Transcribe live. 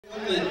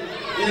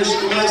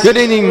Good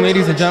evening,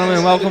 ladies and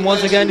gentlemen. Welcome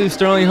once again to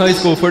Sterling High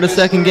School for the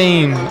second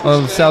game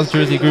of South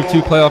Jersey Group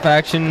 2 playoff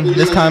action.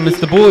 This time it's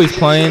the boys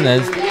playing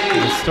as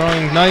the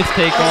Sterling Knights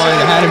take on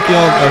the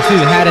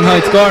Haddon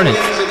Heights Garnets.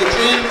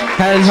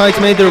 Haddon Heights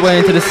made their way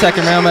into the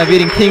second round by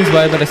beating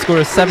Kingsway by a score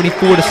of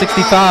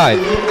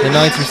 74-65. The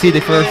Knights received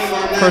a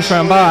first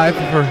round bye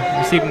for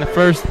receiving the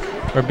first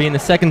or being the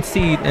second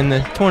seed in the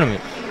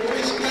tournament.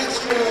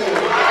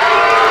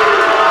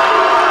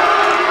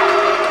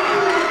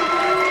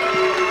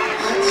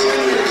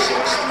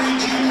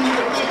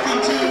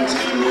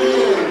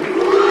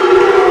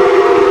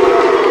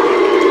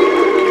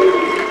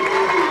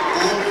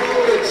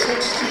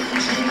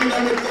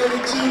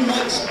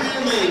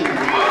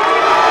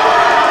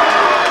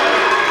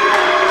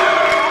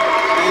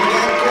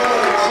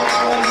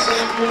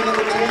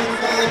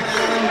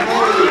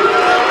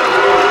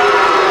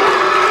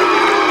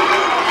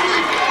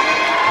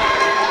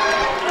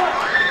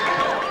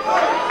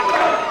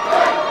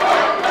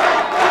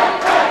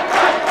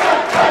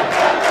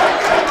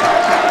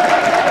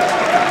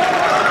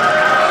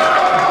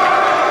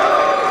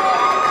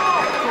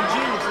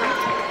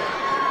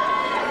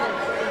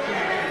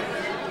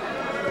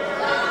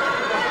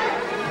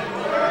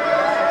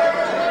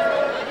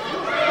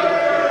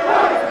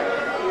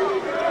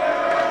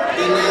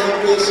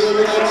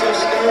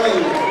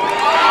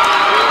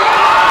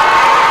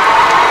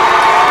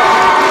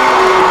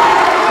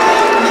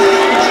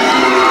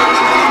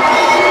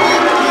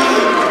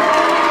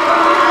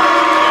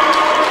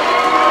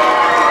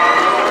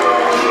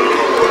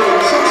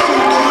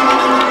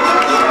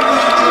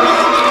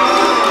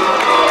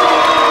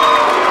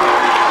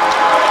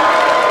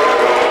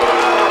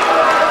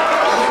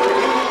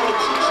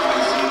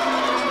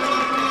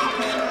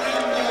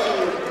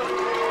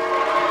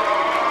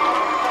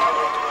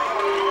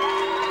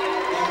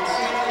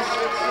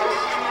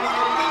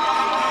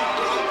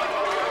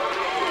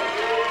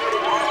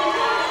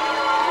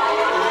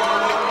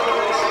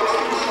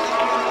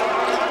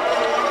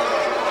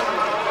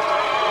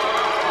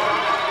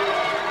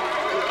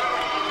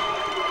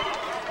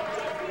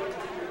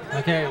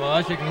 Okay, well,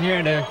 as you can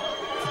hear, the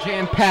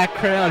jam-packed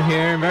crowd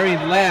here, very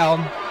loud.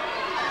 You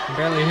can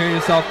barely hear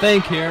yourself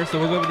think here, so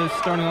we'll go over the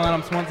starting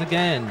lineups once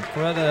again.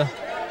 For the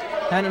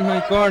Haddon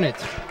Heights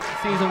Garnets,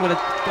 season with a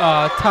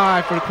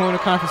tie for the Colonial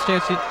Conference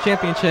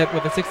Championship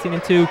with a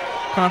 16-2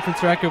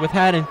 conference record with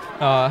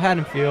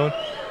Haddonfield.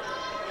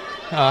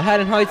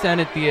 Haddon Heights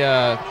ended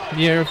the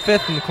year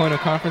 5th in the Colonial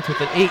Conference with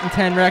an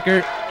 8-10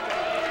 record.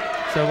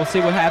 So we'll see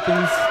what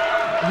happens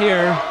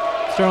here.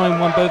 Sterling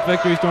won both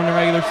victories during the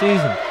regular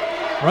season.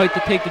 Right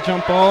to take the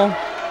jump ball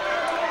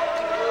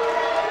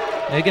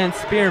against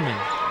Spearman.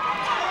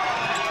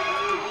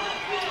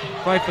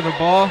 Fight for the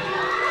ball.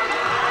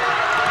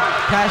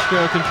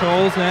 Castro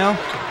controls now.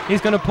 He's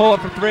going to pull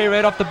up for three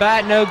right off the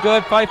bat. No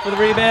good. Fight for the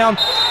rebound.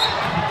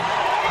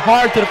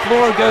 Hard to the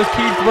floor goes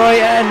Keith Wright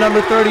and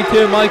number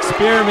 32, Mike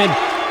Spearman.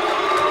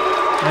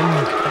 And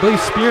I believe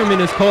Spearman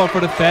is called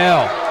for the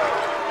foul.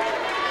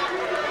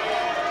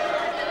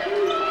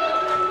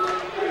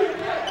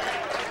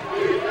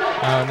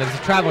 There's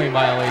a traveling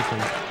violation.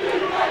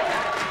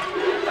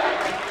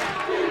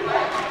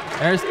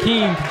 There's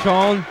Keene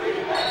controlling.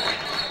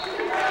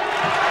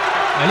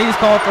 And he's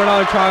called for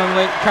another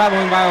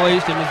traveling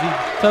violation as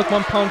he took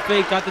one pump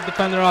fake, got the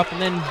defender up,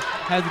 and then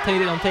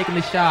hesitated on taking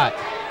the shot.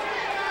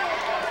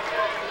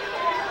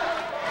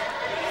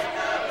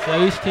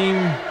 So each team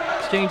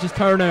exchanges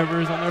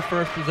turnovers on their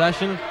first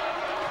possession.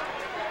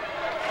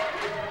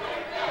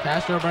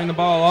 Castro brings the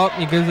ball up.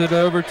 He gives it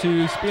over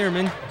to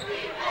Spearman.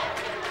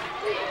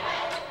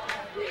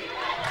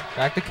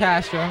 Back to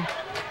Castro.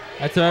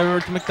 That's over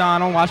to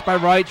McDonald. Watched by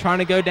Wright, trying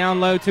to go down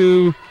low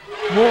to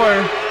Moore,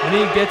 and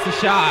he gets a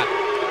shot.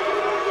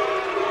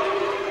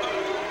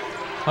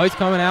 Heights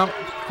coming out,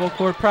 full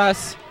court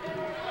press.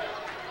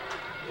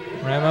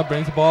 Ramo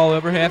brings the ball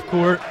over half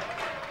court.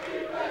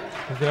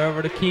 Goes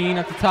over to Keene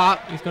at the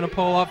top. He's going to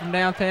pull up from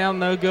downtown,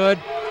 no good.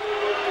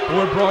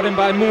 Board brought in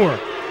by Moore.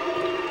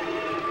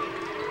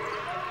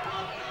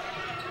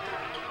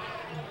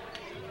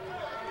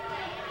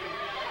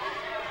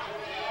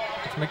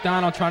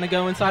 McDonald trying to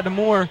go inside to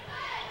Moore.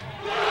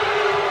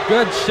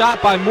 Good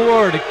shot by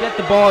Moore to get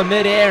the ball in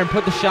midair and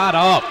put the shot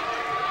up.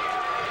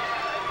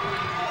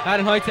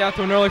 Haddon Heights out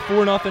to an early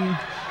 4-0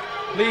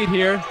 lead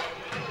here.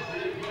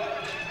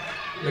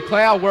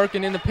 McLeod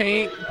working in the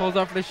paint, pulls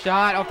up for the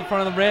shot off the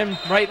front of the rim,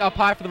 right up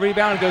high for the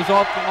rebound, and goes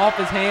off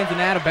his hands and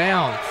out of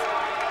bounds.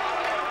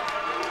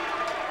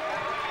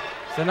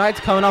 So Knights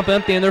coming up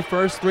empty in their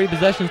first three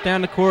possessions down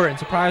the court, and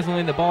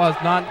surprisingly the ball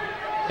has not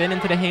been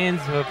into the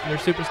hands of their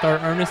superstar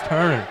Ernest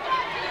Turner.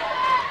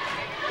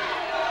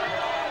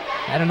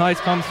 Haddon Heights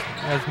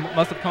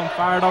must have come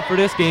fired up for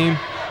this game.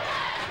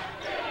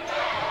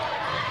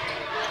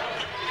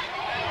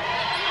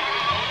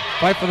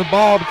 Fight for the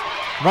ball.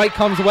 Wright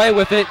comes away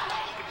with it.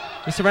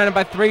 He's surrounded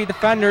by three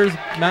defenders.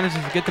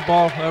 Manages to get the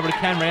ball over to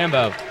Ken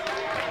Rambo.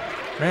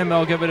 Rambo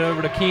will give it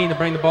over to Keene to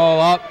bring the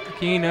ball up.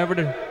 Keene over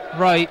to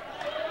Wright.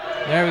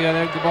 There we go.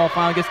 There the ball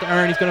finally gets to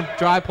Earn. He's going to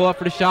drive, pull up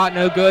for the shot.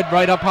 No good.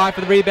 Right up high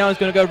for the rebound. He's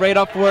going to go right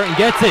up for it and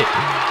gets it.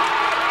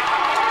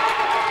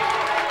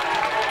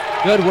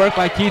 Good work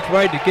by Keith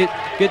Wright to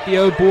get the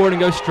O board and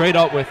go straight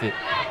up with it.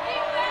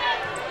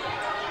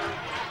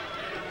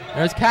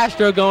 There's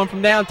Castro going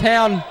from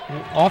downtown,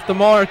 off the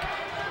mark.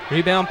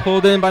 Rebound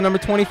pulled in by number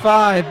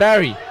 25,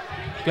 Barry.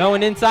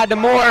 Going inside to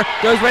Moore,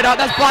 goes right out.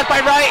 That's blocked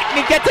by Wright, and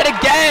he gets it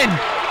again.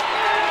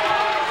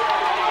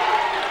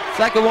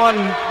 Second one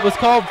was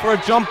called for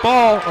a jump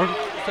ball, or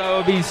so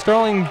it'll be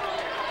Sterling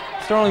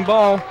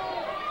ball.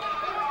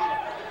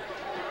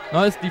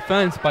 Nice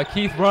defense by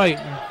Keith Wright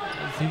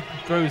as he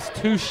throws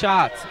 2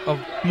 shots of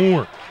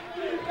Moore.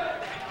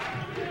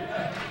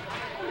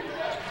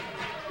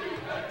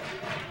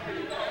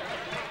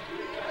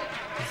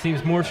 It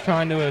seems Moore's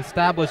trying to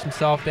establish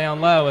himself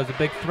down low as a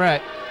big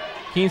threat.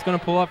 Keene's going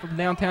to pull up from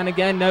downtown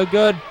again. No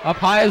good. Up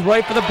high is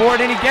right for the board,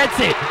 and he gets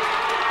it.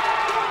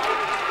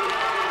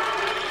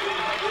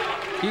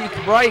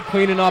 Keith Wright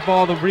cleaning up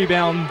all the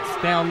rebounds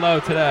down low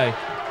today.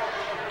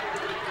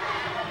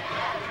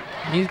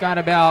 He's got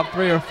about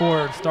 3 or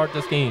 4 to start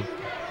this game.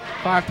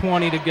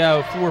 5:20 to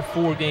go,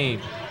 4-4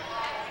 game.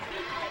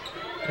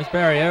 There's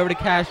Barry over to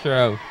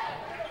Castro.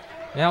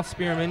 Now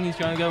Spearman, he's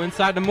trying to go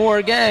inside to Moore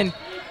again.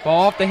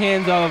 Ball off the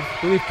hands of,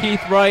 I believe,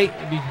 Keith Wright.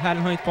 It'll be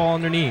Haddon Heights ball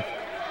underneath.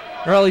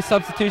 Early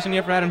substitution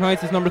here for Haddon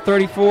Heights is number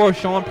 34.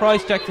 Sean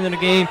Price checks into the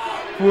game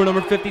for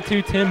number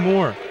 52, Tim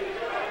Moore.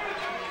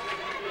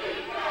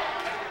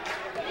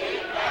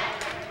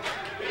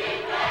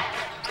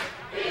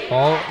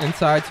 Ball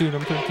inside to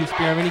number 32,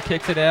 Spearman. He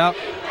kicks it out.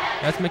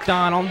 That's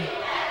McDonald.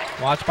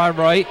 Watched by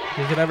Wright.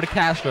 Gives it over to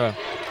Castro.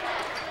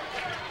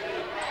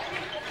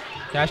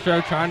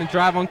 Castro trying to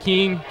drive on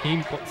Keene.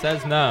 Keene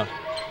says no.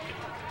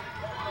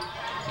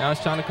 Now he's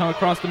trying to come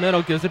across the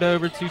middle. Gives it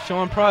over to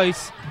Sean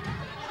Price.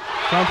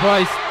 Sean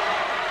Price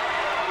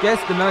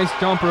gets the nice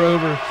jumper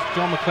over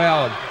John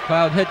McLeod.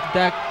 McLeod hit the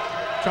deck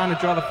trying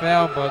to draw the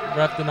foul, but the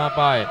ref did not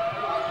buy it.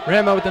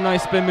 Rambo with a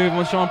nice spin move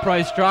on Sean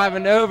Price,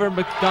 driving over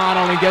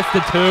McDonald and gets the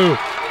 2.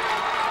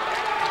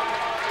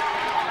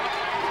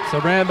 So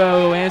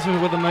Rambo answers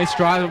with a nice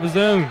drive of his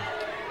own.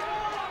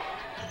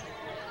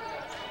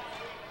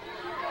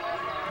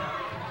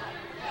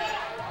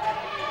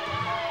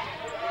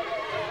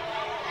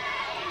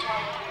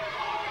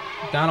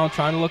 McDonald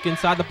trying to look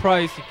inside the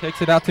Price. He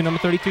kicks it out to number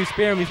 32,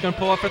 Spearman. He's going to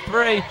pull up for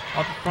 3.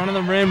 Off the front of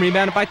the rim,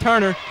 rebounded by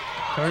Turner.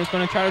 Turner's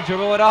going to try to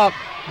dribble it up.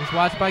 He's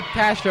watched by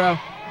Castro.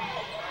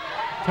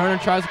 Turner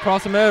tries to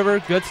cross him over.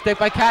 Good stick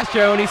by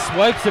Castro, and he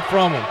swipes it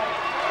from him.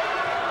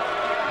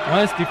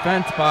 Nice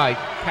defense by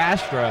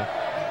Castro.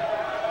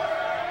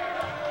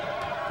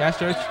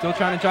 Castro still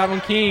trying to drive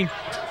on Keene.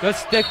 Good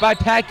stick by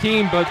Pat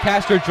Keene, but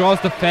Castro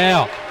draws the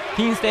foul.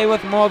 Keene stayed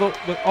with him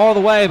all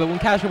the way, but when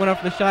Castro went up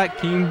for the shot,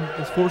 Keene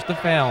was forced to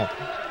foul.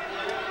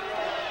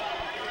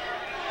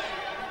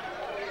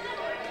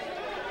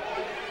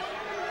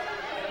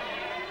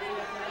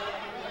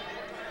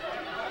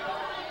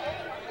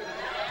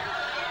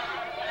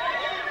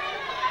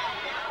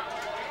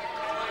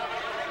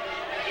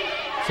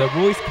 So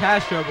Royce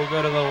Castro will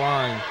go to the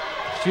line,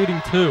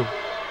 shooting 2.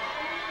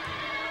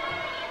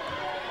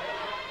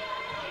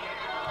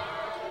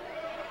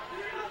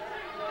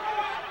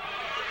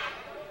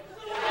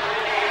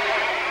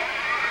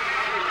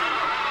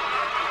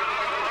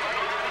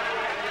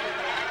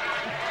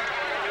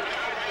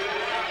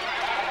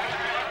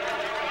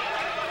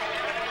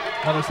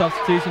 Another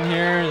substitution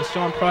here is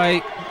Sean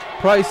Price.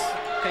 Price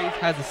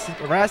has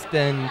a rest,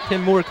 and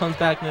Tim Moore comes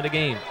back into the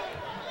game.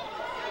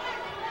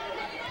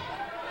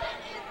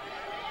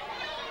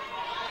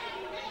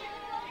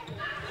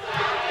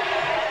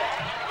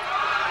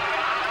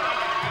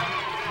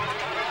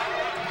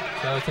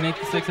 So it's an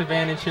 8-6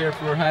 advantage here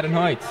for Haddon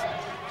Heights.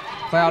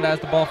 Cloud has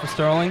the ball for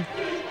Sterling.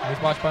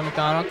 He's watched by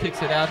McDonald.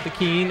 Kicks it out to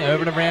Keene.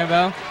 Over to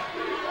Rambo.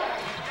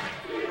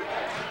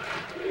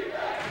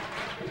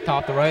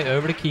 Top to right.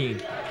 Over to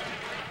Keene.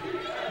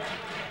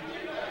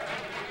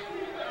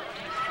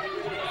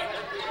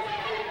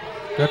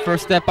 Good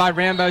first step by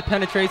Rambo.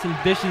 Penetrates and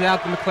dishes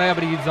out to McLeod,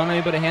 but he's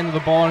unable to handle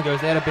the ball and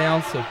goes out of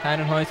bounds. So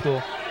Haddon Heights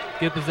will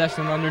get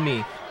possession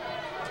underneath.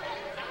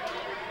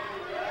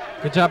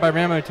 Good job by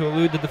Rambo to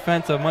elude the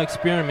defense of Mike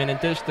Spearman and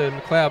dish to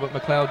McLeod, but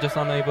McLeod just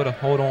unable to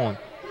hold on.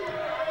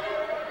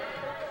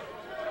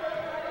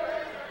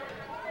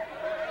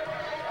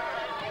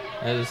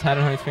 As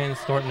Haddon Heights fans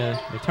starting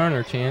the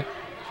Turner chant,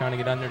 trying to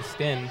get under the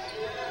skin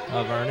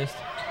of Ernest.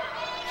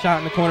 Shot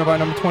in the corner by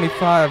number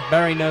 25,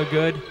 Barry, no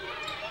good.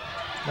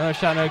 Another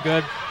shot, no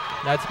good.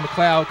 That's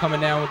McLeod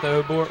coming down with the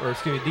O board, or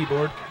excuse me, D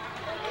board.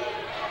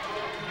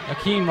 Now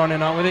Keene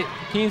running out with it.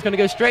 Keene's going to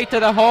go straight to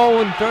the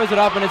hole and throws it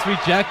up, and it's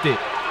rejected.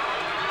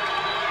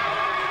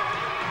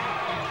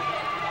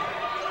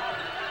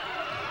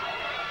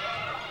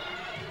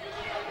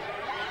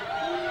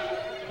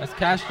 That's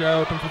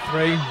Castro open for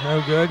 3,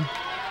 no good.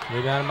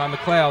 Rebounded by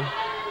McLeod.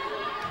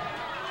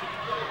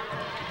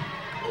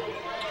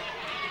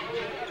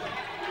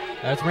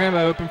 That's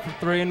Rambo open for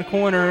 3 in the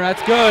corner.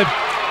 That's good.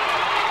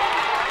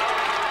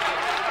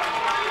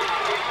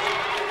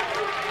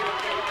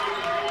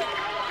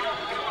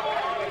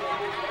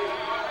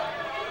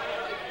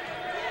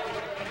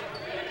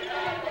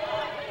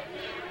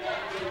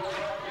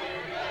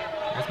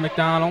 That's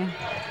McDonald.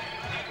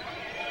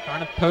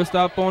 Trying to post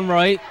up on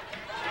Wright.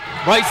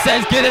 Wright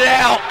says, get it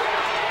out!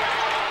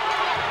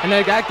 And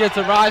then that gets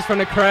a rise from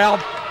the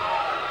crowd.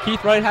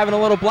 Keith Wright having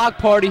a little block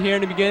party here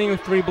in the beginning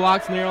with 3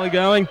 blocks in the early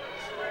going.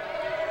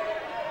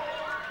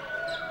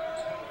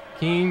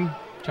 Keene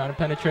trying to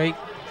penetrate,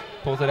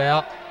 pulls it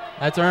out.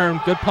 That's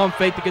earned. Good pump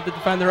fake to get the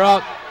defender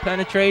up.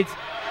 Penetrates,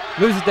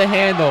 loses the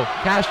handle.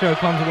 Castro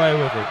comes away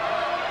with it.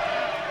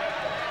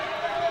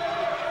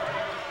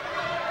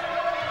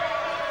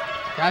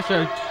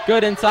 Castro,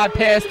 good inside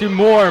pass to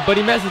Moore, but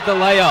he misses the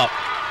layup.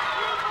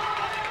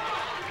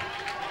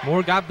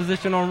 Moore got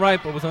position on Wright,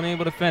 but was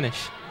unable to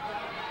finish.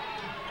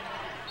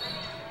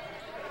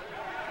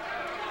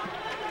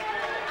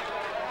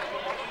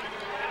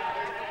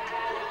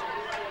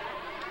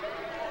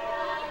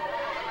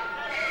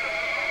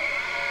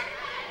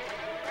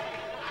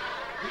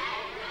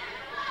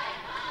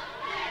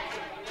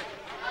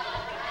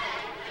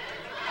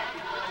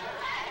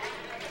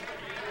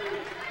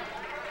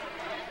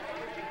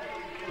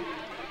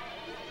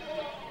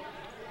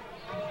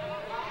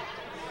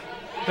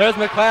 There's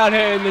McLeod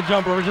hitting the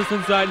jumper. We're just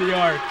inside the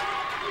arc.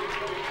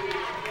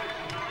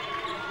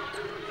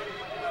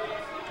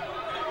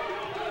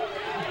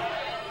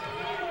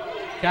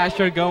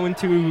 Castro going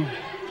to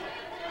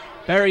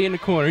Berry in the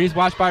corner. He's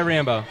watched by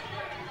Rambo.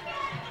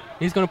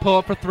 He's going to pull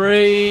up for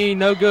 3.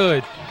 No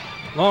good.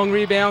 Long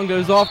rebound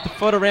goes off the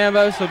foot of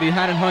Rambo, so it'll be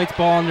Haddon Heights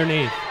ball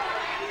underneath.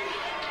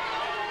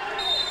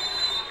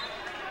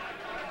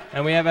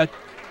 And we have a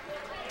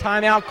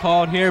timeout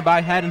called here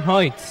by Haddon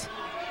Heights.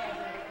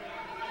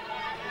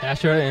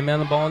 Castro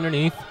inbound the ball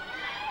underneath.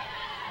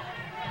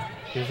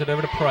 Gives it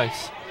over to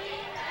Price.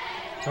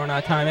 Throwing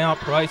out timeout.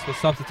 Price was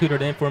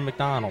substituted in for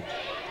McDonald.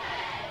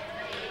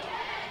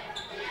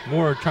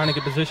 Moore trying to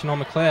get position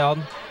on McLeod.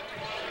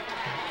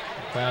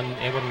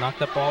 McLeod able to knock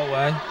that ball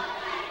away.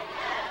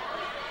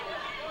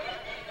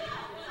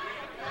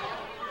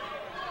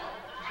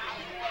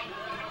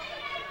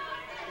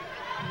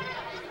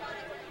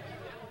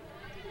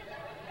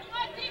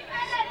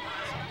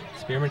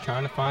 Spearman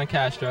trying to find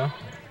Castro.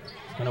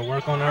 He's going to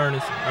work on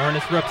Ernest.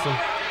 Ernest rips him.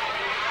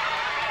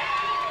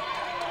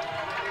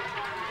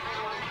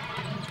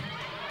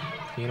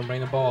 He's going to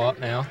bring the ball up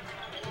now.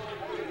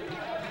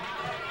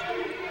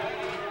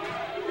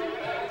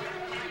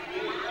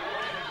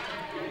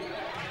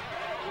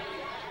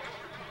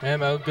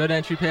 Rambo, good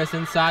entry pass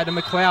inside to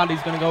McLeod.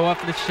 He's going to go up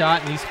for the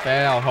shot, and he's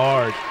fouled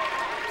hard.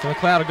 So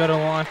McLeod will go to the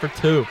line for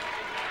 2.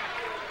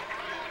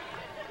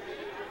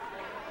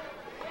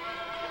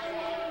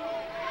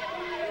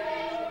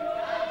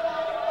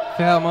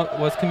 Foul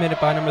was committed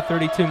by number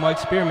 32, Mike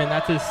Spearman.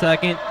 That's his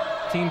second,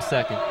 team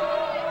second.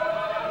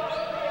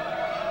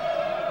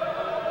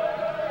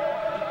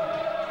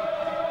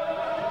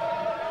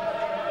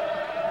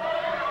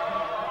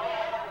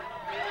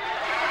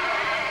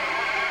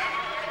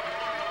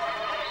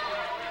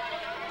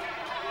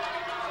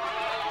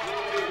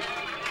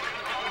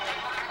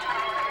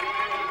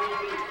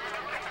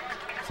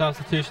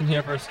 Substitution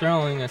here for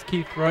Sterling as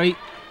Keith Wright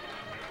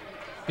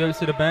goes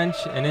to the bench,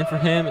 and in for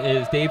him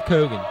is Dave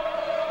Cogan.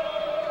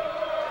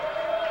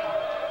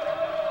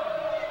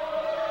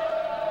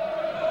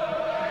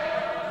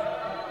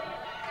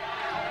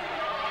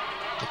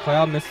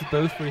 McLeod misses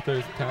both free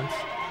throws attempts.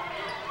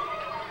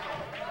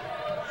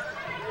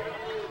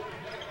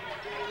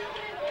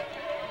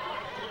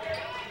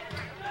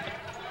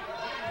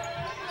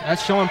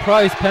 That's Sean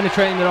Price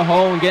penetrating to the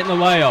hole and getting the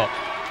layup.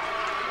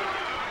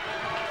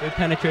 Good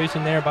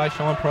penetration there by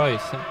Sean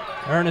Price.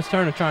 Ernest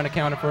Turner trying to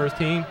counter for his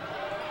team.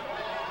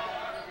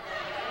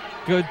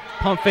 Good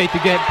pump fake to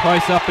get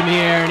Price up in the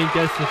air, and he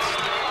gets the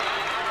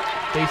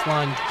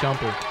baseline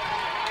jumper.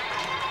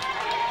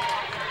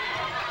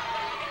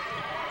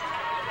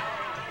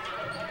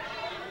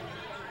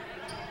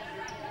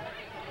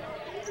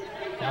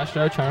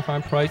 Castro trying to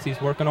find Price.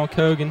 He's working on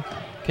Cogan.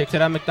 Kicks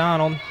it at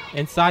McDonald.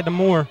 Inside to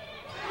Moore.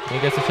 He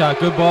gets a shot.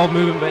 Good ball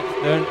movement,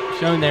 but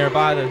shown there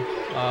by the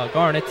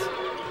Garnets.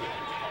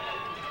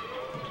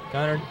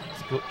 Gunner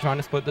trying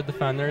to split the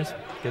defenders.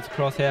 Gets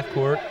across half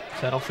court.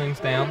 Settles things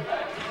down.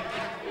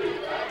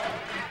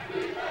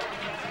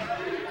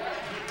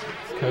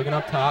 It's Cogan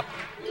up top.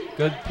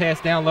 Good pass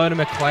down low to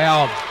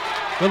McLeod.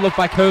 Good look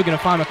by Cogan to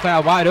find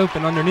McLeod wide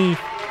open underneath.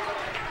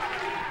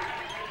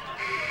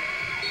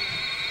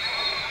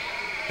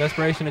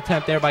 Desperation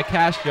attempt there by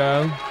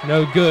Castro.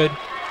 No good.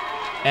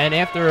 And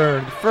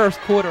after the first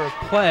quarter of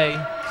play,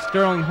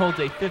 Sterling holds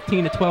a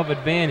 15-12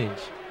 advantage.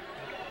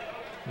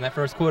 In that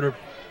first quarter,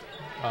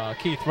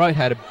 Keith Wright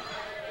had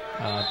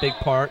a big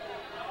part,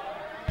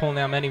 pulling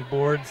down many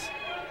boards,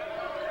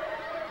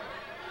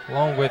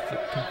 along with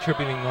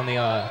contributing on the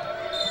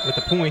with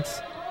the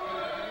points.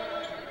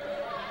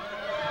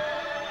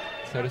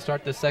 So to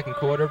start the second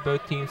quarter,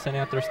 both teams sent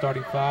out their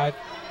starting 5,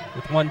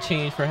 with one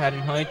change for Haddon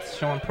Heights,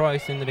 Sean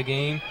Price into the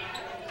game,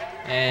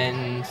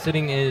 and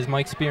sitting is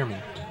Mike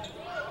Spearman.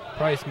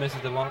 Price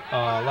misses the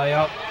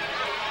layup.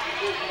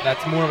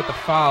 That's more with the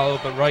foul,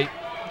 but Wright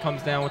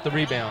comes down with the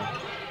rebound.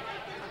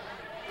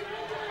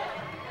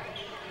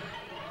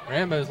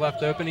 Rambo's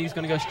left open. He's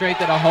going to go straight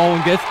to the hole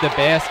and gets the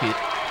basket.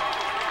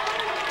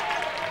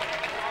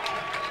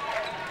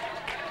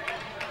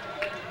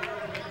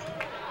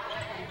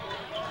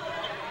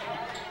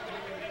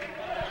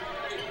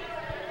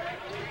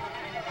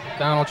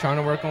 Donald trying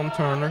to work on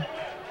Turner.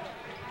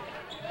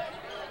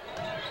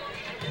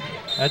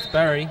 That's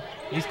Barry.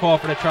 He's called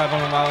for the travel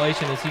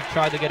violation as he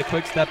tried to get a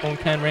quick step on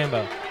Ken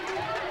Rambo.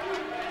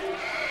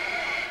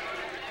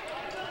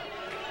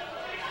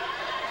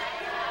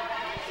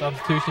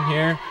 Substitution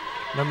here.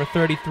 Number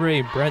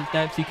 33, Brent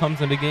Dempsey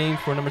comes into the game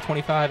for number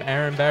 25,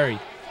 Aaron Barry.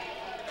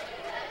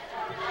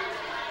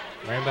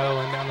 Rambo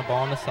laying down the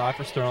ball on the side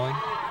for Sterling.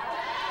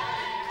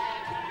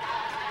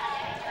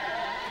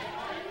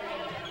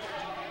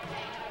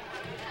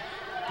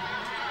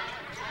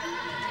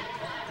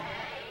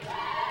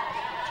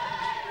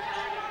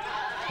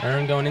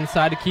 Aaron going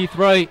inside to Keith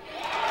Wright.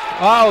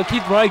 Oh,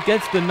 Keith Wright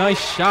gets the nice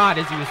shot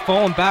as he was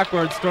falling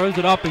backwards, throws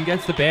it up and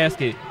gets the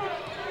basket.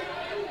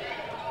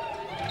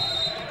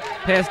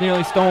 Pass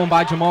nearly stolen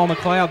by Jamal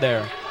McLeod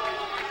there.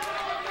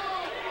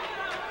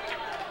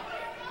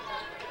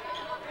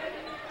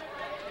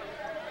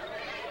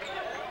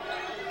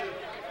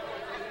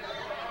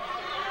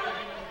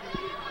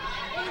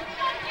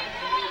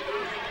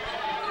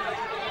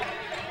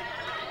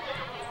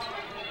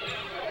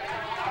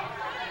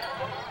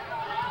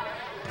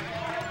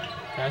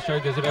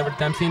 Castro gives it over to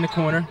Dempsey in the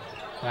corner.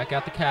 Back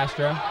out to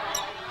Castro.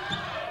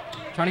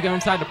 Trying to go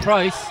inside to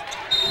Price.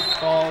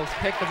 Ball's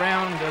picked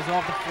around and goes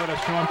off the foot of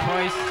Sean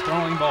Price.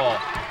 Throwing ball.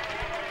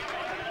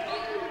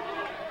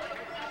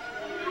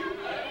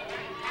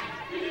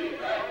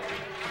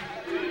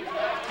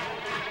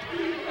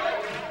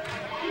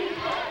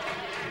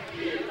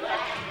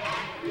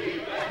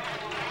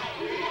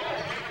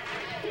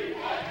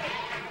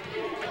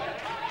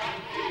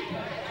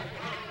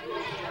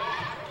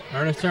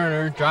 Ernest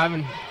Turner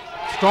driving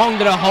strong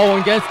to the hole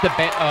and gets the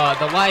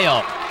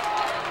layup.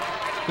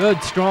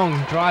 Good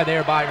strong drive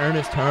there by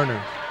Ernest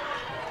Turner.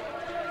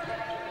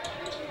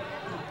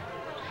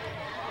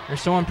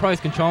 There's Sean Price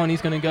controlling.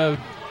 He's going to go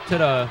to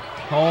the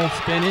hole,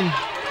 spinning,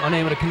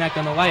 unable to connect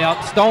on the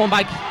layup. Stolen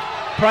by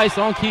Price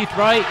on Keith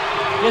Wright.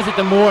 Gives it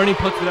to Moore and he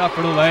puts it up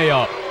for the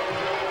layup.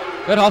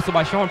 Good hustle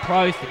by Sean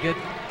Price to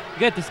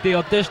get the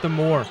steal. Dish to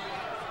Moore.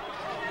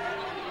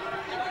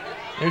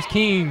 There's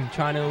Keene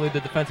trying to elude the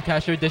defensive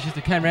Castro. Dishes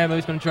to Ken Rambo.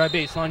 He's going to try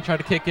baseline, try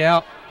to kick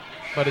out,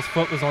 but his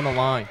foot was on the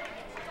line.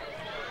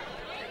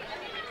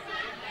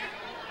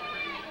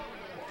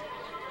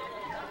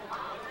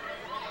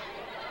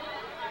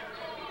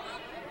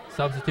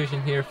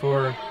 Substitution here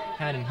for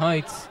Haddon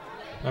Heights.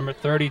 Number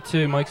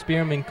 32, Mike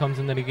Spearman, comes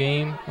into the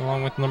game,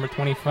 along with number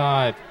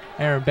 25,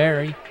 Aaron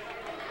Barry.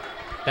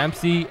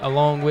 Dempsey,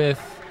 along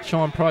with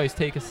Sean Price,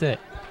 take a seat.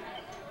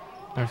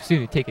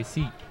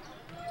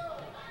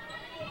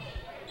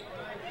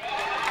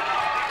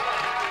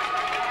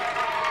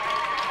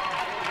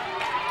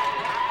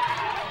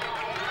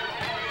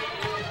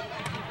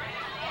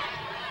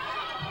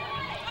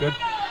 Good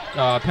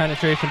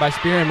penetration by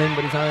Spearman,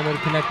 but he's not able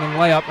to connect on the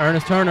layup.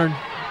 Ernest Turner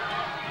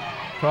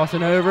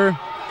crossing over,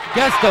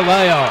 gets the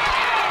layup.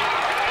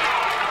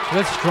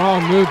 Good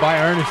strong move by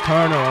Ernest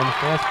Turner on the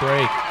fast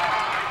break.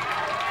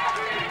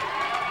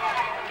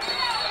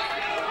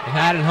 And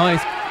Haddon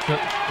Heights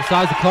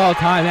decides to call a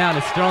timeout,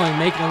 and Sterling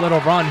making a little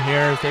run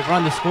here as they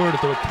run the score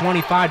to a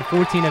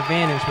 25-14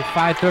 advantage with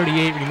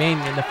 5:38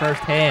 remaining in the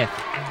first half.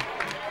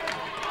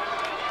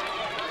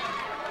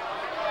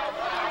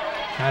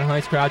 Haddon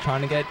Heights crowd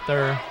trying to get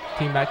their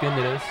team back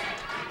into this.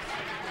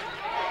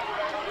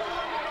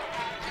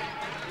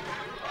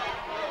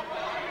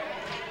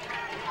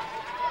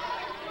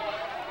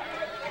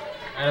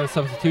 At a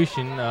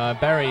substitution,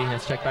 Barry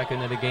has checked back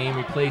into the game,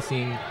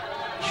 replacing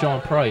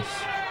Sean Price.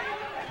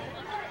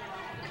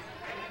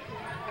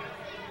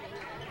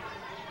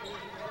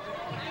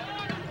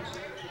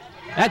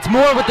 That's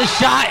Moore with the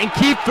shot, and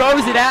Keith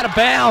throws it out of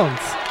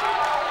bounds.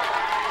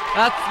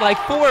 That's like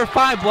 4 or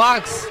 5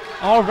 blocks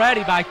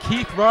already by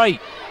Keith Wright.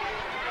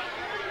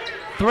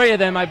 3 of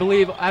them, I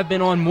believe, have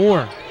been on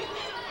Moore.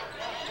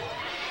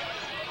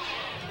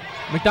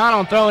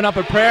 McDonald throwing up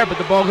a prayer, but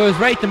the ball goes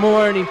right to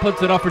Moore, and he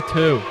puts it up for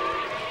 2.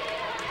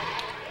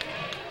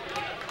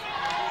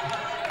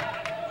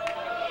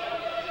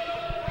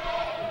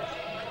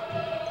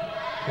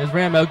 There's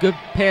Rambo, good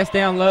pass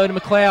down low to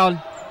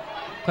McLeod.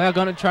 McLeod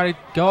going to try to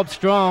go up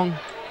strong,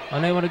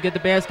 unable to get the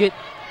basket.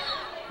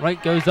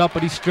 Wright goes up,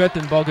 but he's stripped,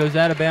 and the ball goes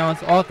out of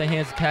bounds, off the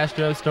hands of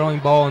Castro. Sterling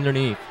ball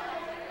underneath.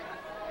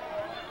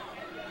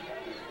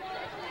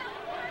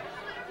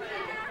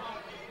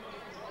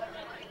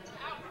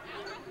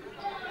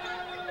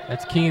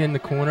 That's Keene in the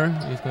corner.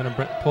 He's going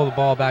to pull the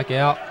ball back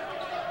out.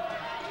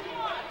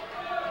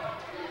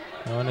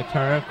 Going to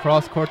turn,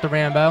 cross court to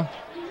Rambo.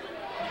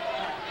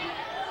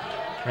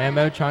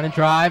 Rambo trying to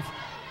drive.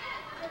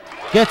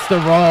 Gets the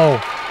roll.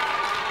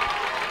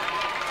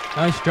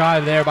 Nice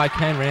drive there by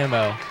Ken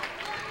Rambo.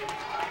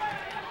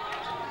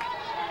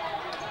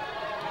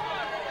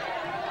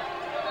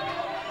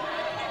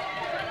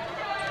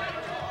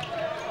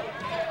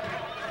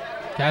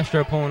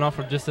 Castro pulling off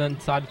from just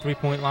inside the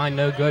three-point line.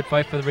 No good.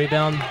 Fight for the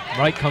rebound.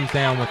 Wright comes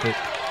down with it.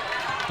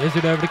 Gives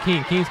it over to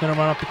Keene. Keene's going to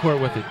run up the court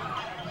with it.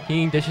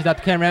 Keene dishes out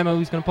to Ken Ramo,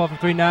 who's going to pull for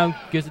three now.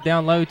 Gives it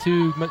down low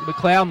to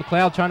McLeod.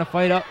 McLeod trying to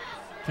fight up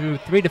through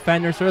three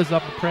defenders. Throws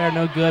up the prayer.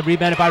 No good.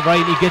 Rebounded by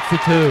Wright, and he gets the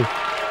two.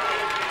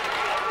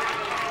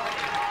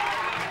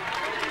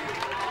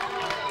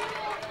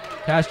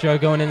 Castro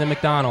going into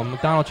McDonald.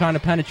 McDonald trying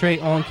to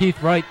penetrate on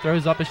Keith Wright.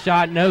 Throws up a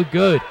shot. No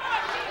good.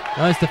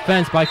 Nice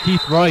defense by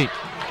Keith Wright.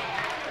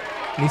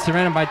 And he's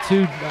surrounded by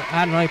two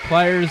Haddon Wright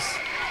players.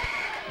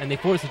 And they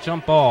force a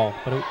jump ball,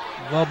 but it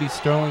will be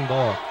Sterling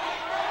ball.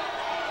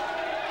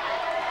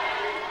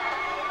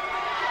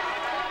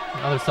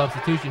 Another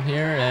substitution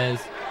here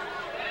as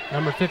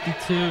number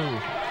 52,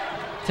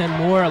 Tim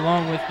Moore,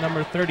 along with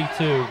number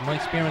 32,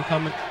 Mike Spearman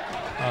coming,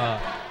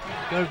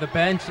 go to the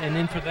bench, and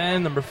in for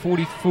them, number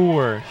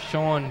 44,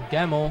 Sean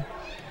Gemmel,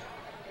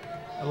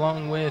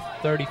 along with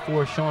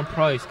 34, Sean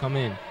Price, come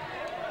in.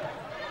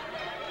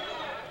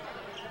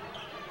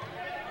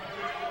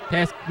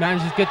 Pass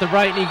manages to get the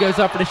right, and he goes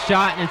up for the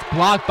shot, and it's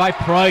blocked by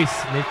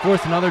Price, and they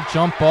force another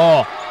jump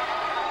ball.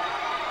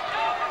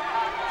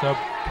 So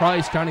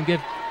Price trying to give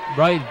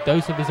Wright a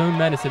dose of his own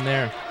medicine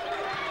there.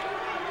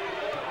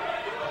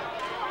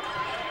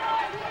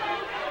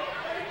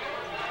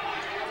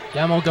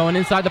 Gemmel going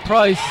inside the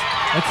Price.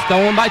 It's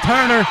stolen by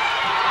Turner.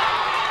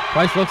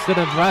 Price looks to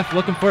the ref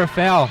looking for a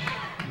foul.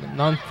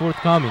 None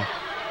forthcoming.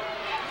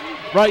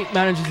 Wright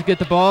manages to get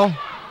the ball.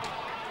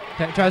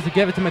 Tries to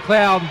give it to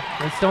McLeod.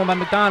 It's stolen by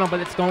McDonald, but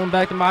it's stolen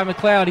back to by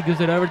McLeod. He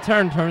gives it over to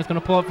Turner. Turner's going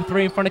to pull up for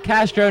three in front of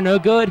Castro. No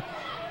good.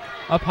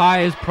 Up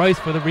high is Price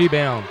for the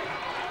rebound.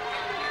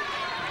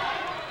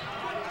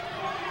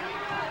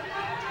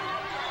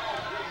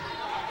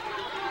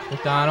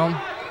 McDonald.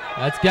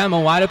 That's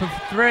Gemmel wide open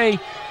for three.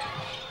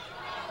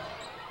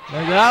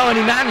 There we go, and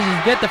he manages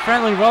to get the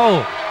friendly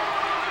roll.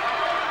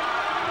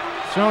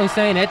 Sterling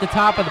saying at the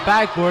top of the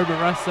backboard,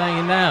 but Russ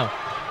saying no.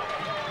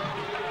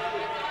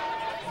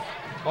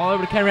 Ball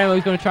over to Ken Ramo.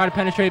 He's going to try to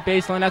penetrate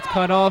baseline. That's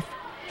cut off.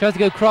 Tries to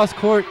go cross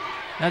court.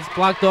 That's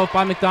blocked off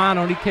by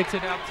McDonald. He kicks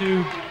it out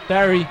to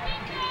Berry.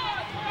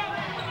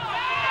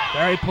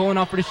 Berry pulling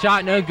up for the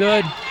shot. No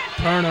good.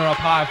 Turner up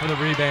high for the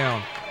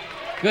rebound.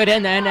 Good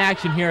end-to-end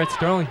action here at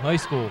Sterling High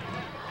School.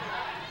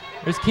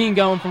 There's Keene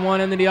going from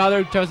one end to the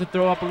other. Tries to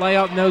throw up a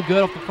layup. No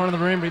good off the front of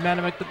the rim.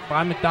 Rebounded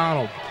by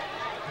McDonald.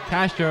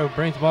 Castro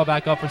brings the ball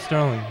back up for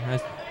Sterling.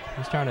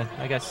 He's trying to,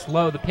 I guess,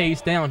 slow the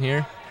pace down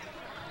here.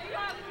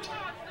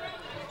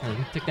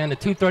 And tick down to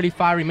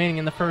 2:35 remaining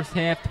in the first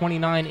half.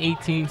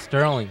 29-18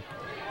 Sterling.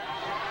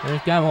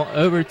 There's Gemmel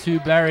over to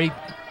Berry.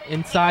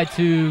 Inside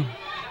to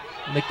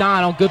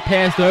McDonald. Good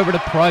pass over to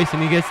Price,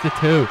 and he gets the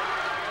two.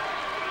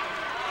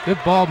 Good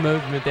ball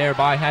movement there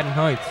by Haddon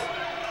Heights.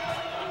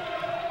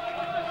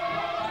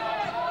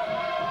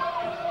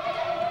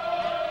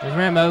 There's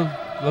Rambo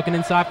looking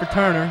inside for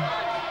Turner.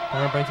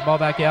 Turner brings the ball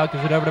back out,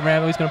 gives it over to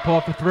Rambo. He's going to pull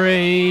up for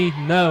three.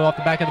 No, off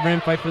the back of the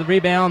rim, fight for the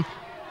rebound.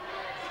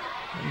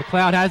 And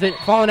McLeod has it,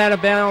 falling out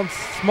of bounds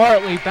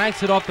smartly,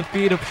 banks it off the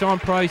feet of Sean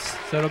Price,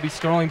 so it'll be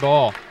Sterling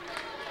ball.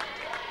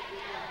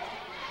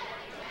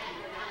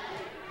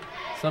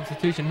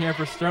 Substitution here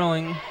for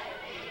Sterling,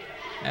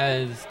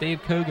 as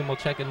Dave Cogan will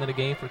check into the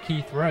game for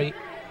Keith Wright.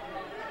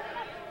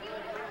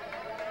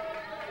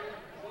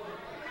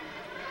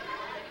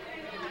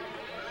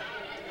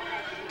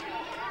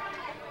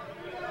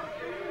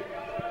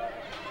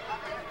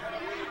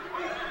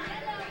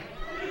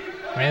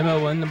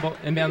 Ramo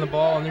inbound the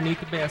ball underneath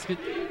the basket.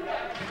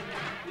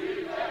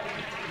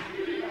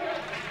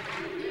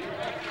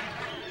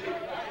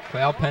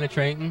 Cloud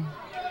penetrating.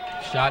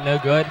 Shot no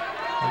good.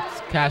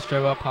 It's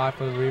Castro up high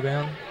for the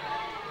rebound.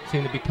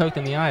 Seemed to be poked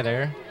in the eye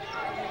there.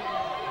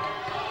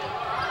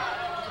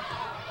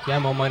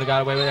 Gemmel might have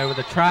got away with it with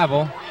a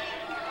travel.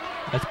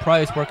 That's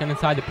Price working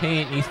inside the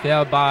paint. He's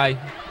fouled by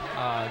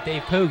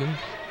Dave Cogan.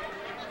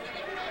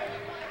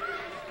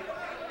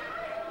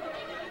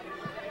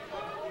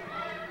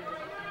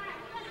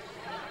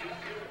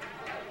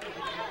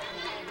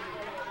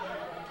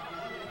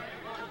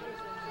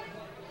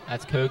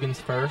 That's Cogan's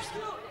first,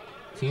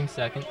 team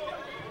second.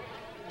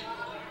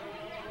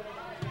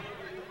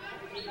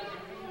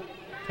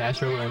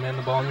 Castro will man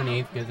the ball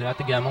underneath, gives it out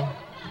to Gemmel.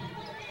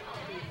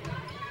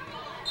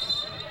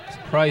 It's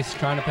Price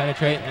trying to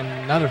penetrate, and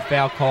another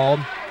foul called.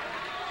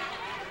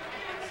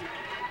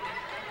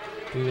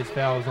 Previous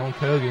foul was on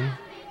Cogan.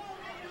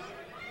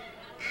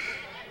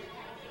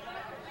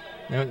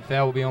 Now the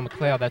foul will be on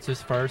McLeod. That's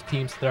his first,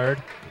 team's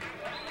third.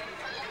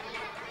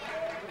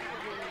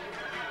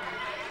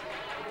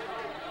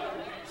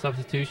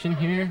 Substitution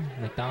here.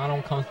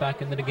 McDonald comes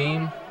back into the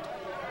game.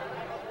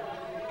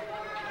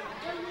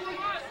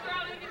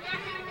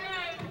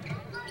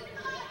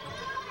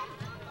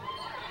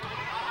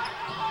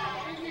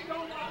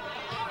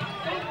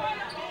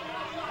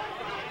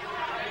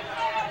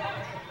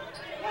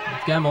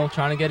 Gemmel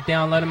trying to get it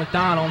down, let it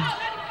McDonald.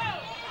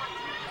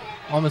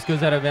 Almost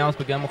goes out of bounds,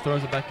 but Gemmel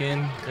throws it back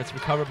in. It's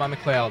recovered by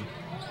McLeod.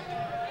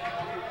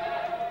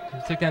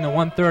 It's took down to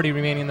 1:30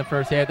 remaining in the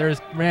first half. There's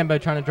Rambo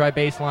trying to drive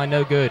baseline,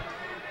 no good.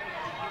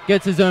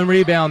 Gets his own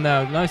rebound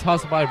though. Nice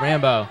hustle by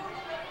Rambo.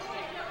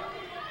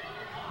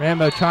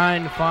 Rambo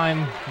trying to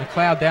find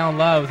McLeod down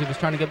low as he was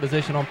trying to get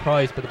position on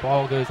Price, but the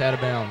ball goes out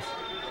of bounds.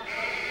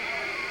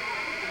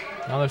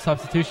 Another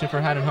substitution for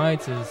Haddon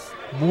Heights as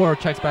Moore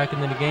checks back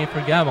into the game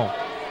for Gemmel.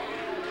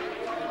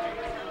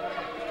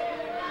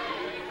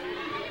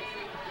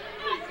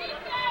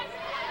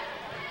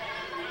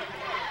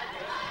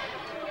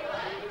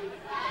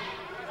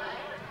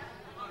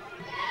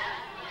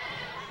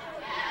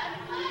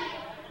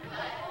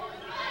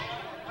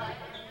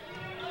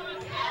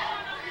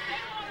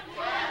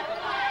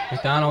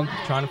 McDonald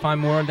trying to find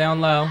Moore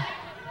down low.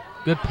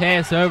 Good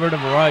pass over to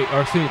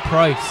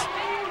Price.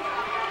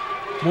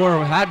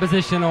 Moore had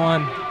position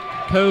on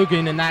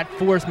Kogan, and that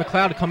forced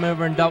McLeod to come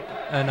over and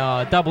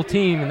double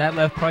team, and that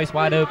left Price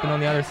wide open on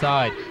the other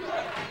side.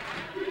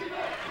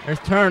 There's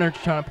Turner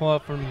trying to pull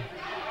up from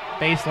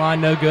baseline,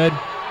 no good.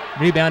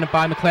 Rebounded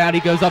by McLeod. He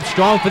goes up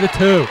strong for the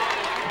two.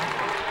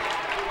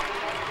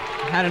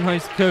 Haddon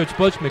Heights coach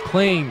Butch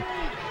McLean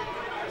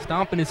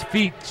stomping his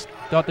feet.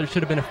 Thought there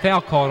should have been a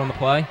foul called on the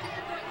play.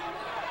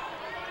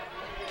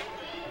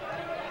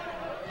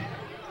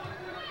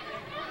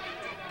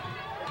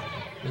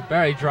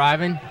 Barry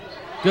driving.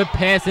 Good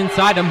pass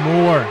inside to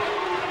Moore.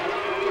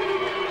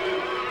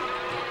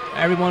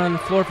 Everyone on the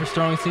floor for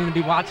Sterling seemed to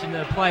be watching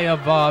the play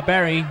of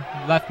Barry.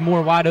 Left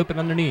Moore wide open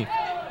underneath.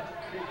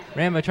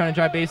 Rambo trying to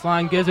drive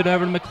baseline. Gives it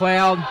over to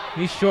McLeod.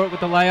 He's short with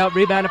the layup.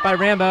 Rebounded by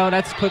Rambo.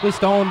 That's quickly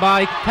stolen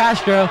by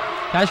Castro.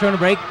 Castro on a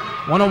break.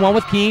 One-on-one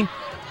with Keene.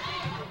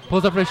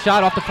 Pulls up for a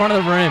shot off the front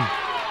of the rim.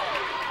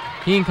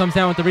 Keene comes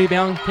down with the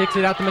rebound. Kicks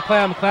it out to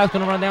McLeod. McLeod's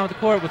going to run down with the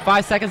court with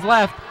 5 seconds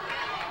left.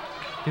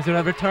 Gives it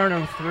over to Turner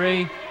with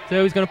three.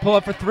 So he's going to pull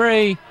up for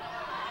three.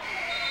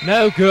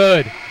 No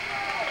good.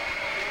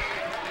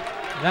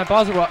 And that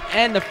buzzer will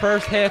end the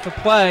first half of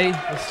play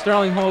with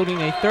Sterling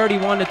holding a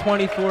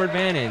 31-24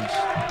 advantage.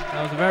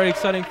 That was a very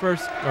exciting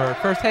first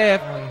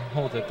half. Sterling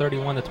holds a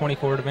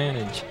 31-24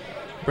 advantage.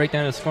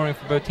 Breakdown of scoring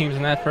for both teams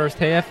in that first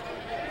half.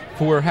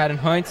 For Haddon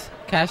Heights,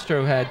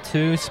 Castro had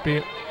 2,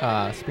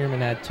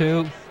 Spearman had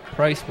 2,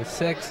 Price with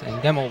 6, and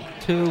Gemmel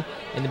 2,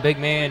 and the big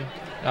man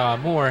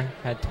Moore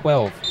had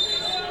 12.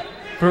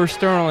 For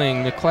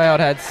Sterling, McLeod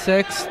had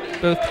 6,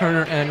 both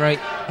Turner and Wright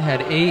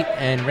had 8,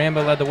 and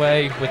Rambo led the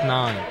way with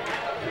 9.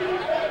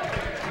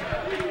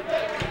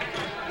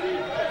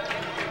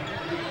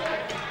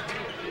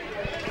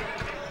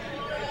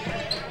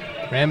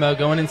 Rambo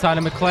going inside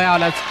of McLeod,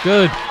 that's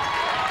good.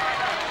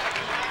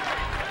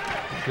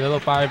 Good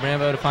look by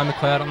Rambo to find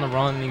McLeod on the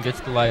run, and he gets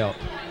the layup.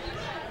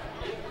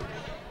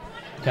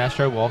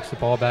 Castro walks the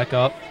ball back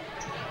up.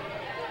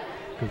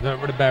 Goes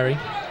over to Barry.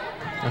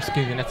 Or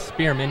excuse me, that's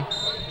Spearman.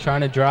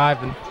 Trying to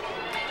drive and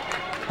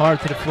hard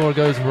to the floor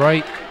goes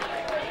right.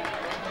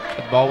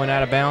 The ball went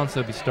out of bounds, so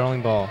it'll be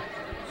Sterling ball.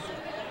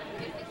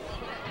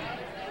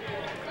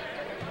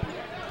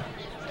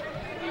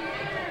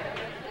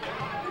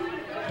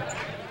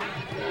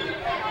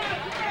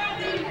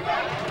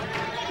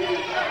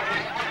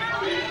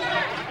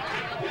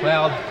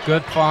 McLeod,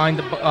 good find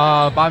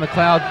by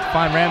McLeod to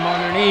find Rambo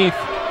underneath.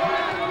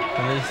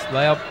 And his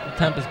layup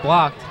attempt is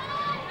blocked.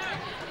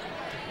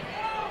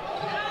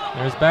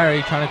 There's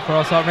Barry trying to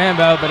cross out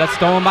Rambo, but that's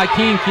stolen by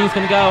Keene. Keene's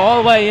going to go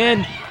all the way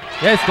in.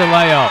 Gets the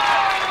layup.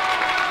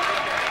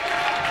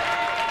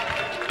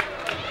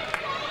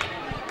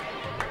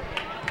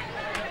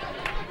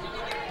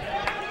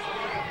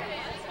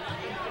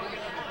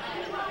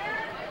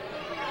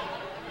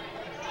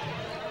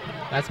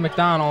 That's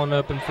McDonald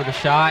open for the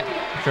shot.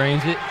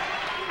 Drains it.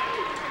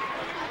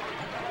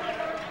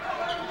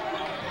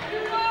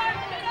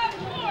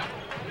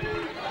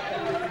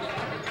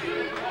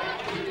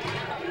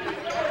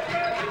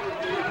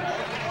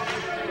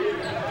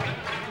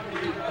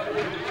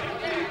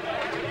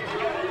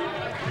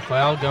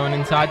 McLeod going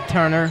inside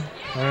Turner.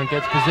 Turner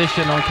gets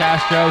position on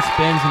Castro,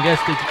 spins and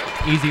gets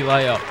the easy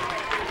layup.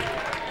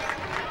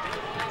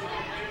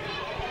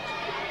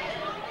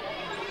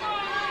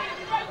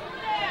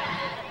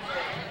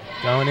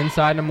 Going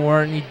inside to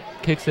Moore, and he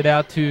kicks it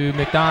out to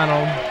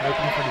McDonald.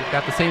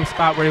 Got the same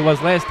spot where he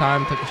was last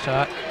time, took a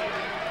shot.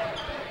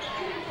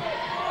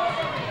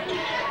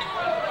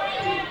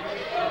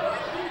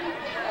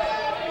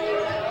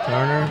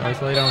 Turner,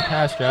 isolated on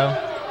Castro.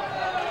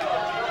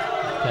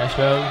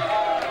 Castro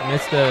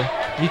missed the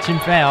reaching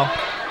foul.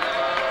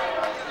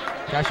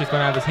 Castro's going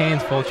to have his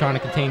hands full trying to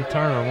contain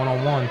Turner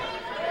one-on-one.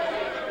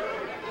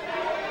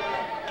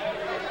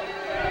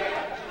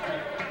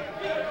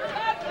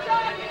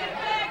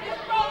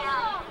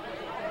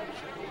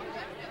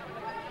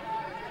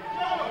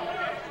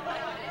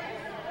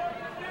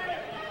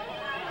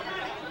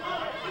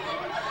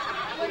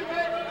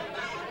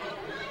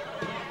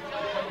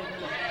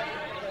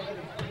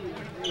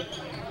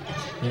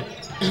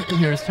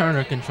 Here's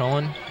Turner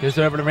controlling. Goes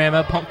over to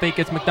Rambo. Pump fake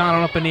gets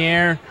McDonald up in the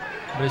air.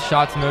 But his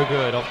shot's no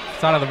good.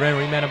 Side of the rim,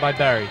 rebounded by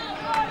Barry.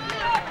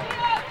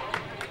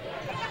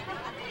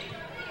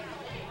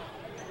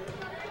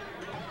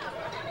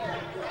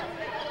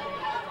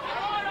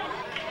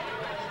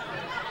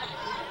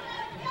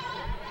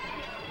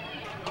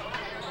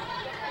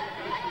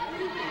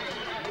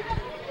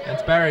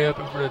 Berry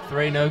open for the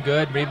 3, no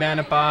good.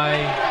 Rebounded by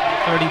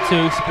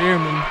 32,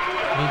 Spearman.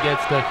 He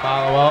gets the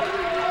follow-up.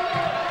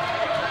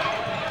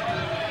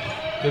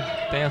 Good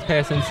bounce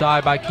pass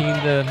inside by Keene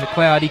to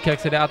McLeod. He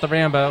kicks it out to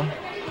Rambo.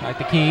 Back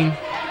to Keene.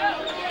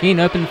 Keene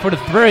open for the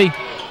 3.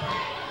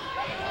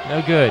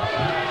 No good.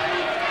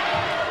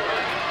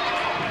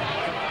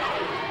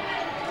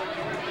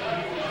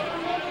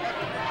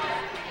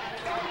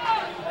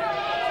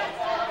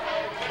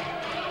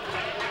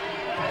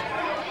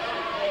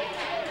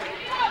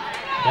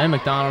 Then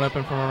McDonald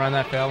open from around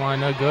that foul line.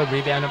 No good.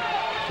 Rebound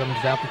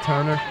comes out to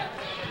Turner.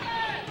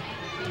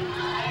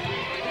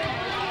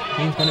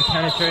 Keene's going to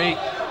penetrate.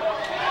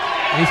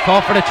 And he's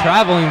called for the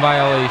traveling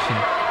violation.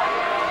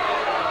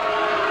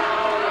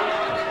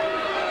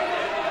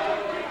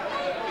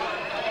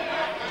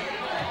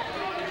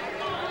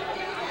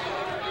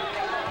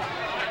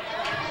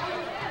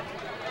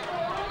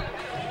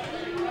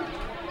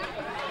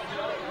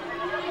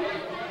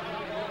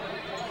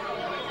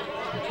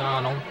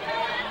 McDonald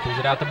pulls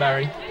it out to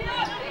Barry.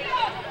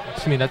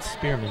 Excuse me, that's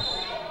Spearman.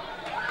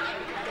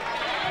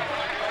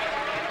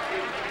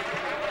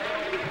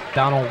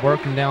 Donald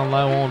working down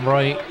low on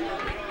right.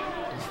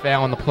 He's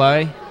fouling the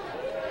play.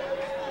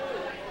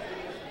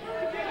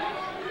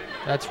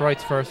 That's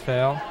Wright's first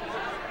foul.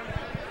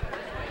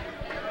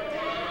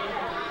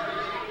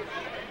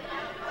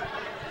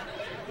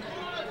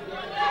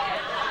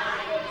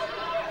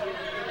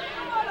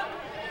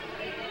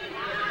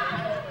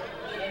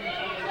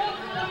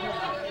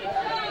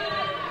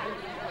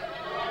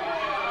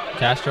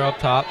 Castro up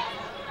top.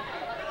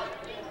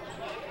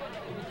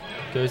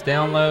 Goes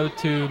down low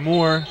to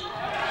Moore.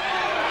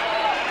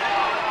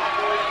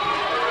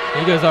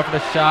 He goes up for the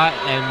shot,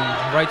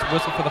 and Wright's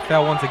whistle for the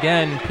foul once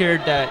again.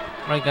 Appeared that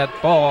Wright got the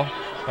ball,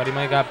 but he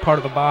might have got part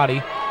of the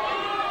body.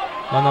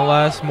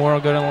 Nonetheless, Moore will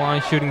go to the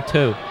line shooting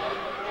 2.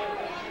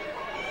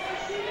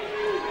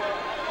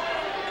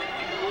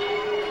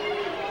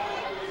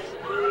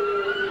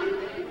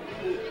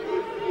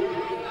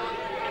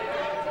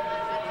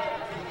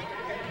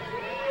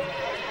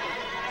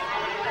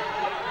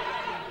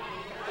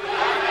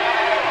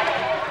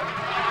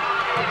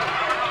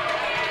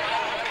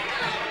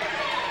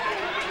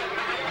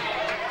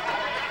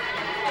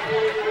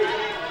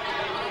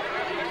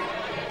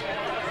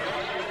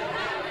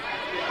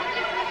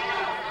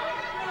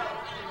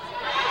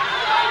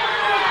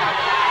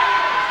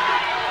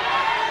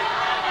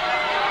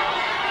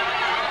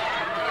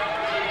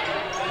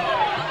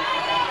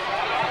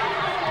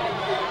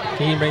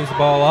 Keene brings the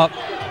ball up.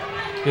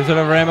 Gives it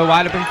over Rambo,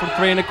 wide open for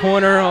 3 in the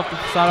corner. Off the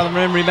side of the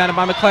rim, rebounded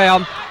by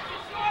McLeod.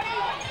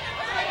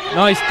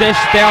 Nice dish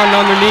down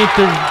underneath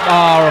to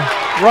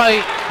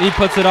Wright. He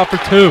puts it up for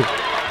 2.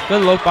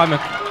 Good look by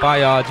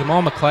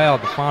Jamal McLeod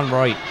to find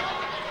Wright.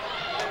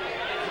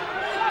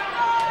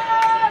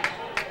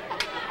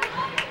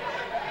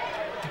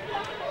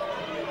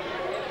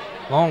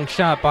 Long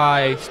shot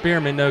by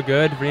Spearman, no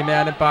good.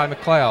 Rebounded by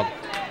McLeod.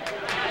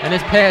 And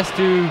his pass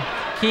to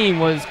Keene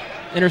was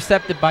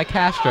intercepted by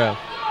Castro.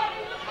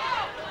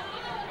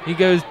 He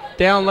goes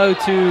down low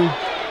to,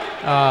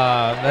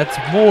 that's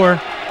Moore.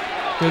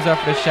 Goes up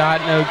for the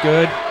shot, no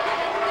good.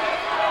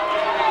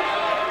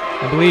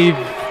 I believe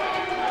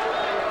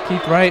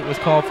Keith Wright was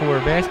called for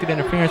basket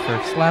interference for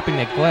slapping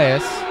the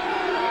glass.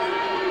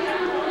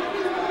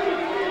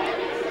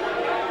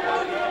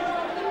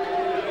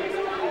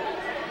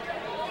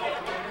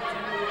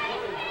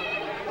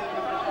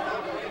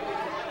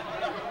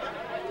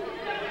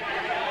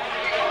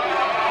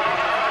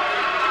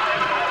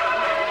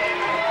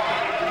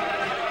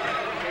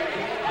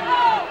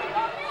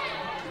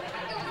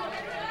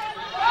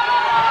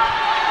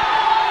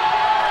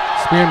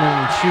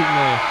 Spearman shooting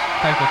the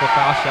technical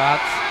foul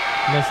shots.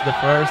 Missed the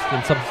first,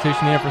 and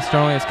substitution here for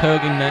Sterling as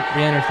Kogan that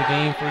re-enters the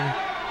game for,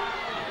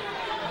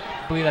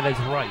 I believe that is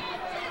Wright.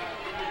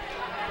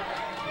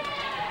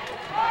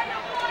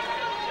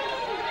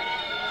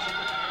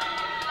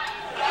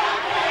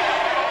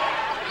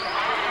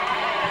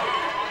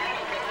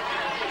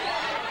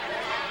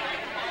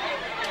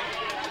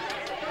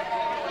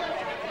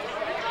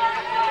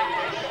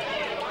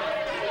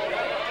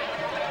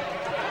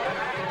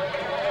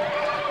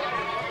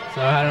 So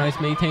Haddon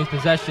maintains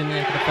possession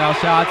after the foul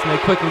shots, and they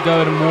quickly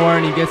go to Moore,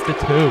 and he gets the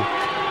 2.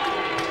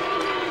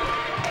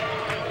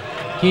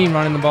 Keene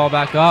running the ball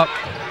back up.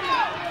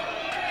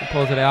 He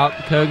pulls it out.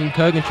 Kogan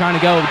trying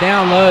to go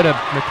down low to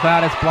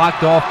McLeod. It's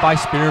blocked off by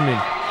Spearman.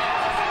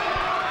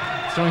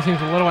 Sterling seems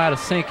a little out of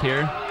sync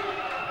here.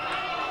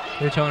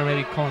 They're telling her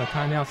maybe calling a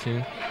timeout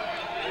soon.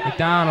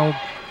 McDonald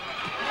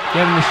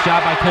giving the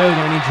shot by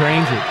Kogan, and he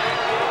drains it.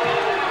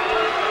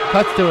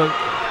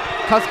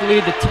 Cuts the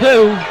lead to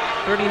 2.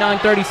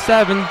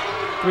 39-37,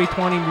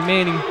 3:20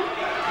 remaining.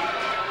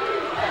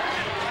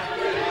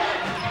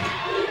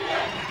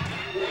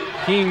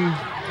 Keene,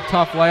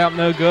 tough layup,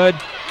 no good.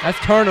 That's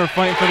Turner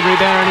fighting for the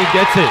rebound, and he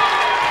gets it.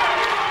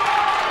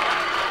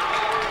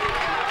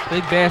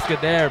 Big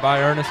basket there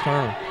by Ernest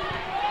Turner.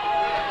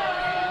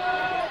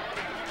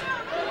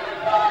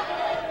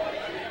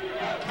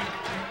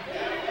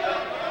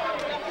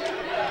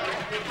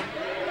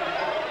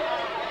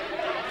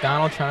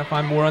 McDonald trying to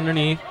find more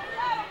underneath.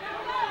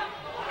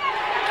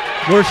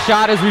 More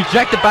shot is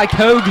rejected by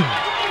Cogan.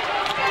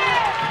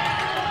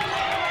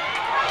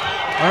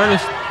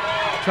 Ernest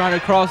trying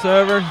to cross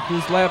over.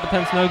 His layup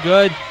attempt's no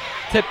good.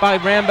 Tipped by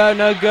Rambo,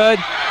 no good.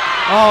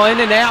 Oh, in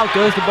and out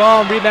goes the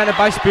ball, and rebounded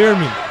by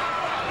Spearman.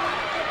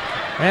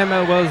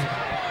 Rambo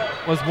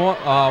was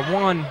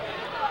one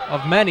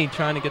of many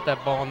trying to get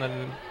that ball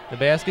in the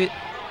basket.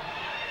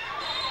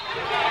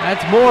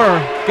 That's Moore.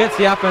 Gets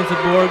the offensive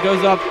board,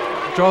 goes up,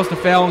 draws the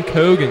foul on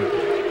Cogan.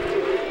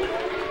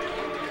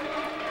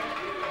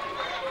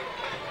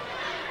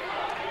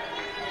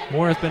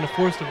 Moore has been a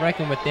force to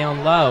reckon with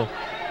down low.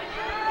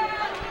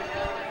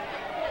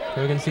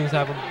 Cogan seems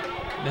to have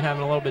been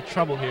having a little bit of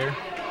trouble here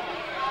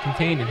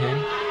containing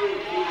him.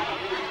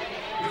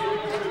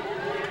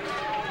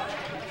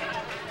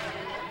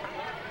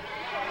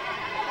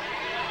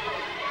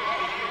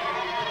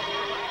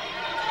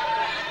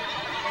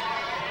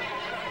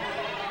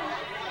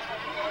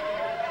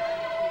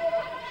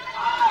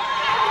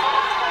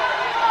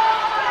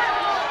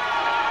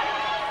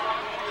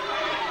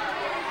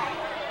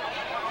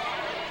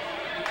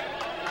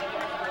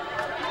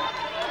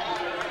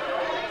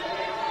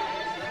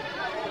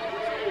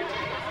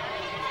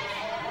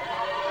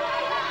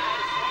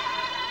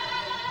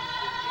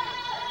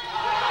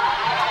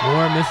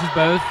 Moore misses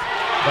both,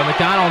 but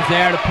McDonald's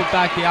there to put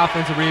back the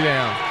offensive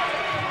rebound.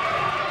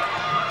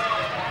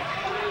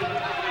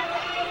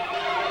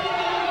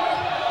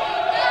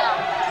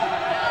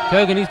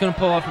 Cogan, he's going to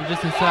pull up from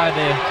just inside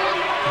the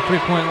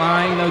three-point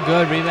line. No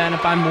good.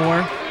 Rebounded by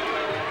Moore.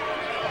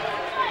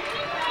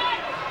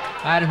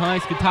 Haddon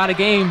Heights could tie the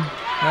game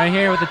right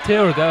here with a 2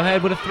 or go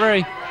ahead with a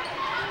 3.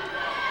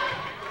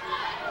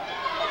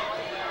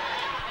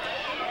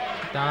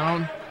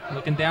 McDonald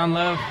looking down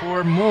low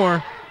for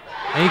Moore.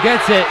 And he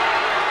gets it.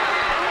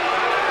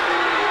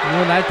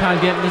 Moore that time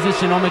getting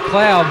position on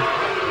McLeod.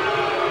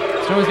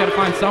 Sterling's got to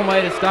find some way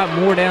to stop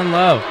Moore down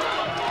low.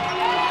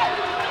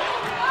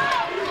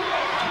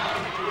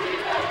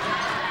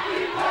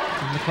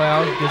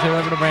 McLeod gives it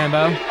over to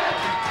Rambo.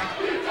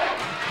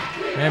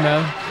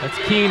 Rambo, that's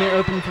Keene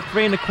open for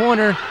 3 in the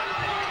corner.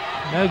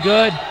 No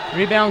good.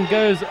 Rebound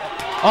goes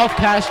off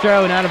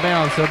Castro and out of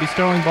bounds, so it'll be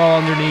Sterling ball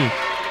underneath.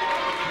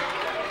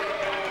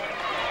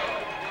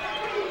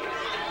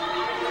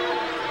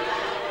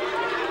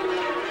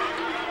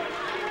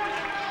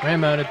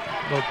 Rambo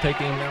will take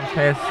him down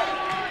past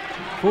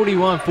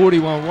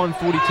 41-41,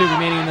 1:42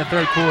 remaining in the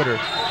third quarter.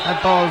 That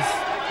ball's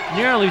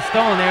nearly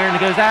stolen there, and it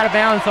goes out of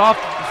bounds off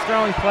the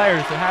Sterling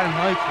players, so Haddon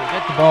Heights will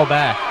get the ball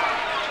back.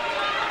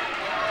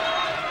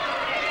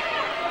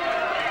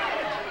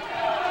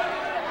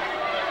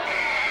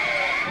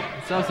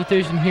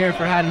 Substitution here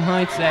for Haddon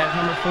Heights at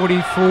number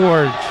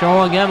 44.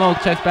 Sean Gemmel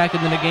checks back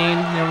into the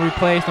game. They'll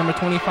replace number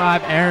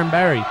 25, Aaron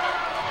Berry.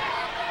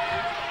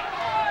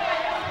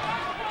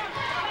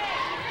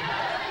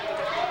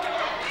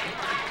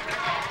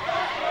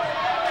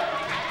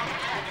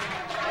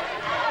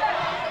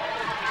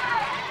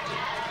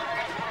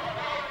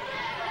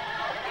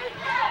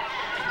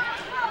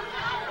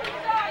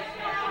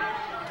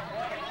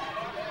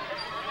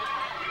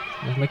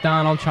 There's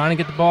McDonald trying to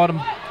get the ball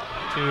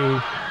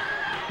to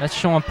that's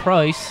Sean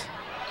Price.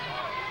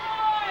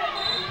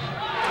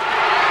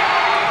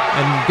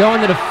 And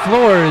going to the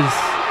floor is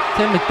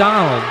Tim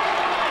McDonald.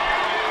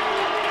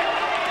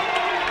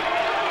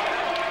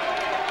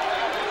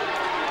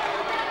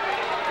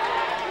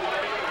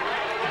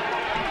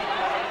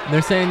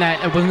 They're saying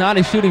that it was not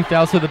a shooting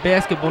foul, so the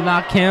basket will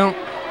not count.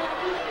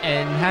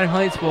 And Haddon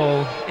Heights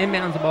will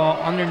inbounds the ball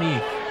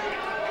underneath.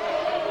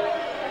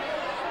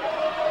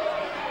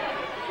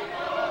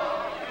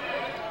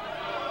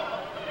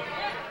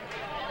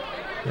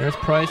 There's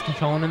Price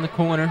controlling in the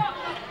corner.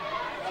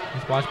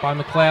 He's watched by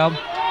McLeod.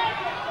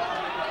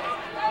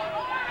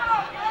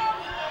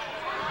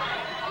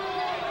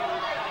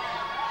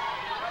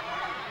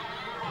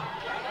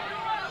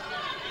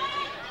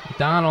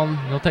 McDonald,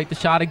 he'll take the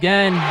shot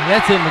again.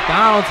 That's it,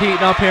 McDonald's heating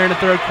up here in the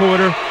third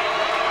quarter.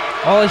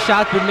 All his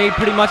shots were made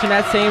pretty much in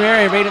that same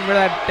area, right where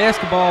that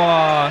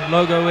basketball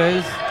logo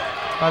is,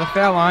 by the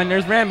foul line.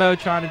 There's Rambo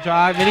trying to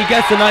drive, and he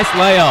gets a nice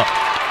layup.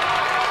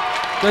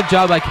 Good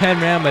job by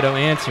Ken Rambo to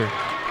answer.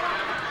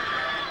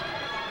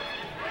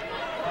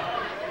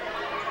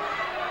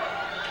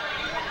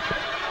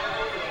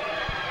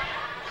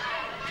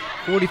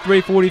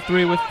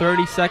 43-43 with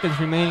 30 seconds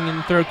remaining in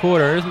the third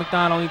quarter. Here's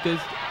McDonald. He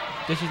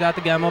dishes out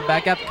to Gemmel.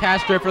 Back out to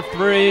Castro for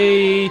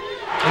 3.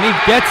 And he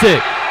gets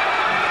it.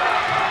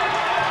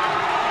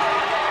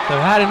 So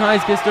Haddon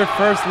Heights gets their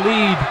first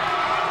lead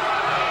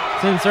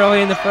since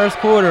early in the first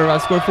quarter.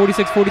 Scored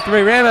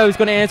 46-43. Rambo is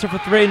going to answer for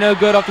 3. No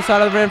good. Off the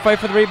side of the rim. Fight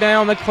for the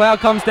rebound. McLeod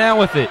comes down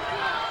with it.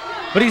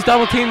 But he's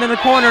double teamed in the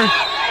corner.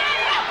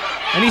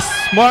 And he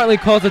smartly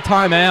calls a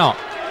timeout.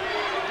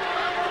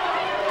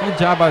 Good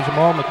job by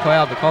Jamal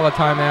McLeod to call a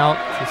timeout.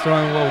 So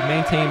Sterling will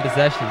maintain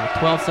possession with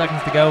 12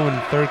 seconds to go in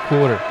the third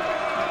quarter.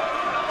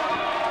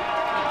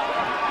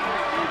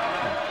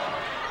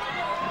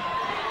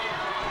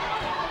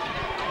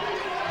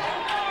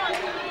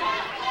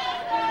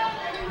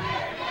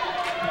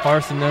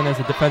 Carson, known as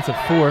a defensive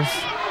force.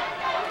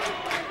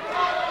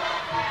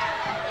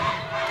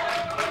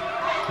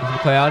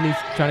 McLeod, he's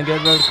trying to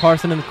get over to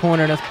Carson in the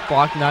corner. That's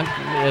blocked.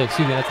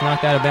 That's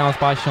knocked out of bounds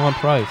by Sean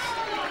Price.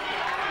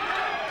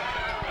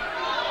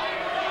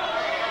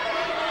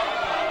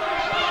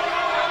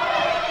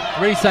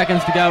 Three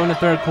seconds to go in the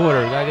third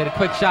quarter. Gotta get a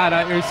quick shot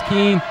out. Here's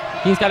Keene.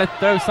 Keene's got to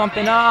throw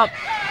something up,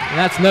 and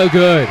that's no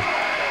good.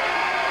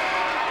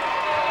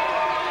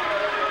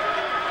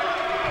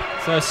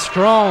 So a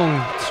strong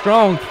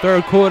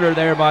third quarter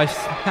there by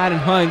Haddon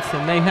Heights,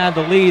 and they had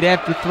the lead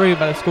after three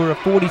by a score of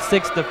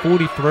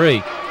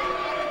 46-43.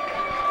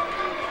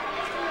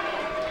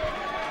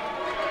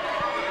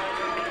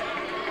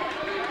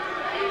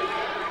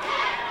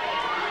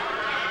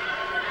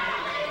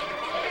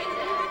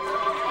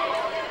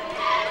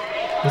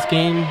 This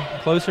game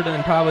closer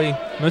than probably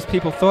most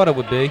people thought it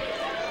would be.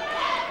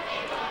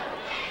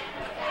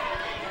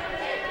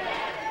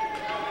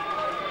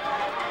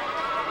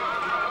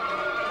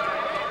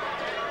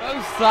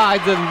 Both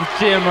sides of the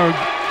gym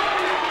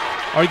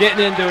are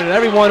getting into it.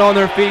 Everyone on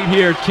their feet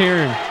here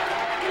cheering.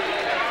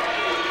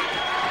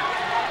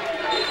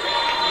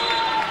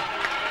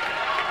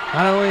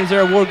 Not only is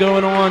there a war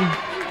going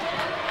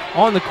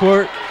on the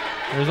court,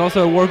 there's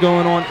also a war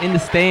going on in the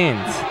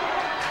stands.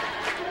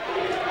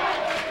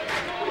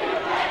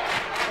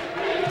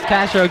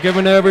 Castro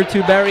giving over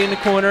to Berry in the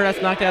corner.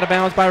 That's knocked out of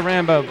bounds by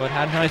Rambo, but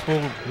Haddon Heights will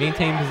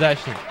maintain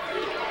possession.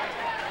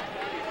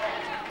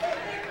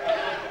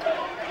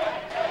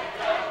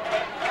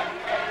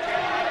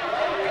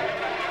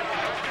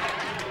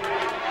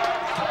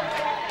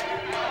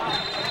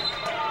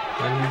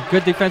 And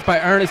good defense by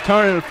Ernest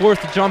Turner to force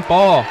the jump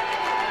ball.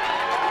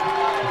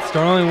 And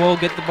Sterling will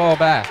get the ball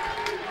back.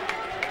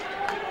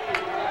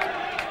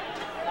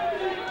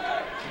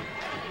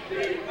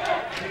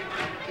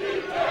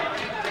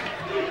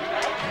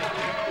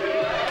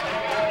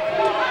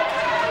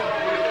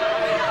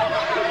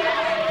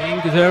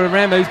 Goes over to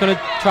Rambo. He's going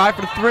to try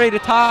for the three to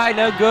tie.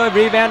 No good.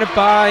 Rebounded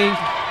by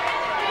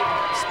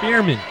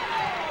Spearman.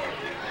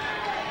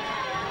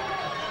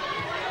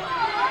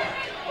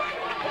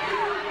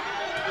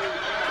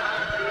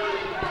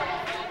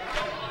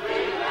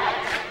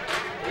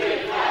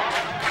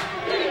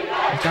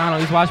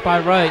 McDonald, he's watched by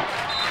Wright.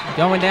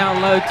 Going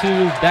down low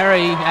to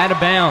Berry, out of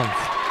bounds.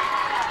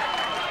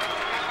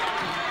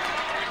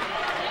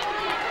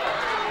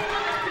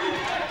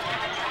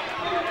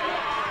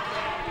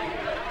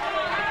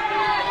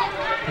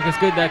 It's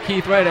good that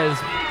Keith Wright has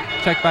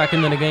checked back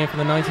into the game for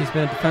the Knights. He's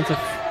been a defensive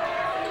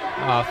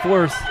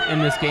force in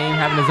this game,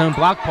 having his own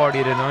block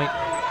party tonight.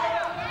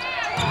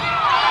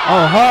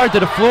 Oh, hard to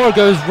the floor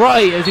goes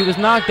Wright as he was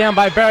knocked down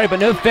by Berry, but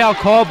no foul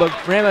call, but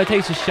Rambo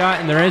takes a shot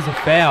and there is a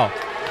foul.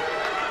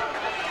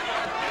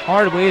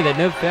 Hard to believe that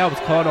no foul was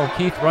called on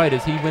Keith Wright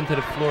as he went to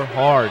the floor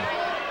hard.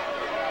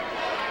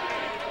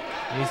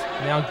 And he's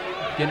now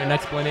getting an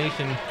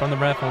explanation from the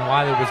ref on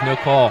why there was no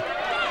call.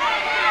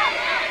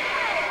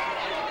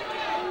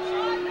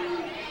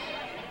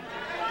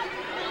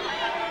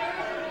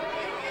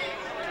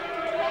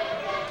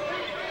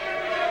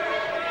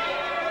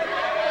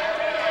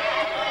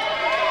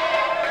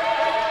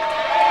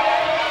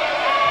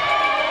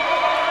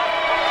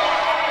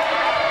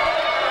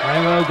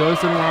 Goes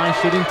to the line,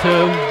 shooting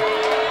two.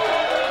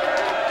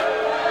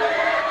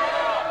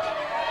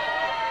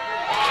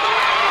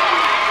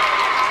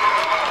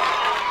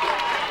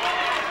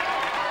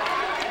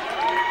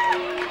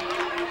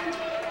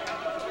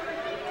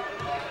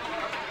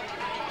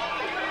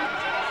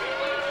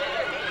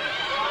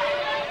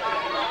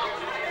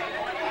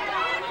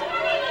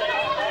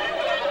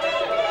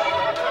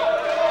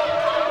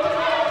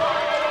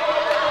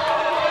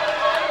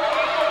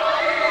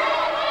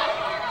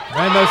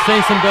 Rambo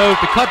sinks them both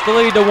to cut the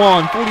lead to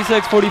one.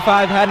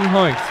 46-45 Haddon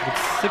Heights with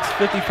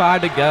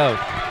 6:55 to go.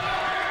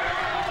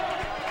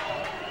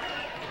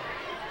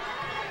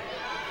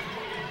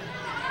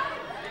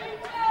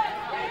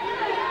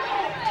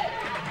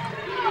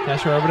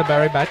 Castro over to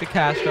Berry, back to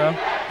Castro.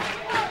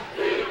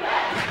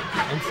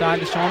 Inside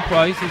to Sean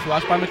Price, he's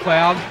watched by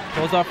McLeod.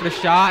 Pulls off for the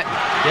shot,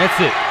 gets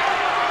it.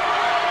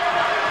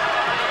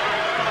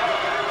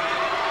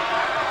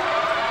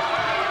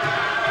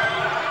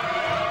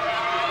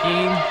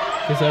 Keene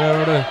gets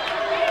over to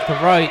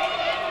Wright.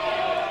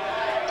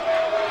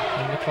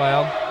 And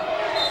McLeod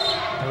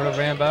over to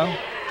Rambo.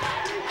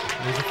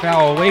 There's a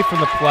foul away from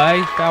the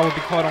play. Foul will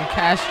be called on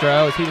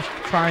Castro as he was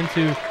trying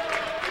to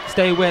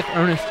stay with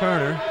Ernest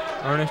Turner.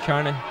 Ernest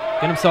trying to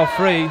get himself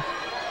free.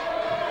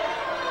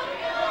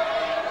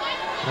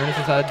 Ernest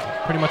has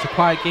had pretty much a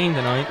quiet game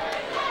tonight.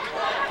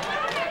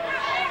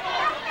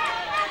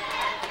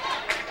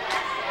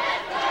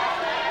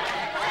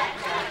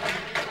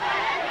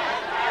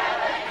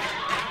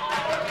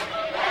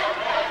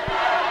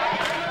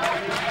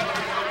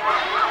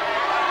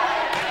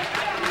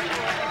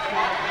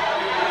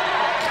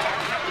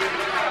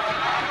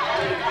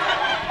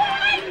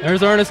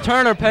 There's Ernest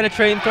Turner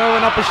penetrating,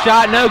 throwing up a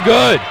shot, no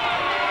good.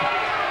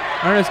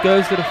 Ernest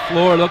goes to the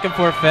floor looking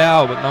for a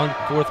foul, but none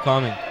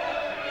forthcoming.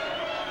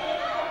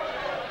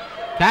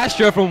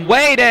 Castro from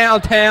way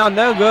downtown,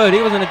 no good.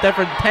 He was in a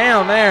different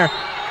town there.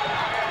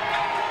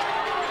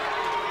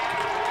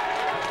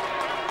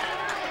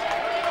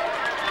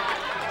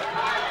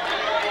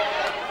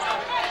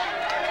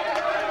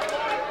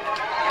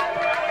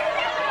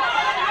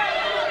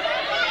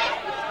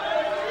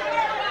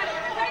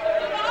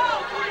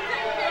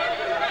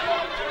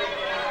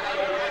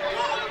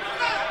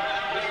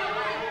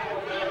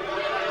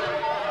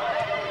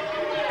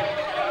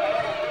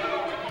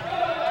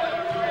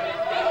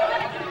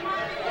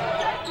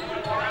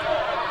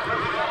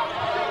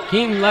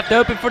 King left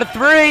open for the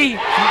three.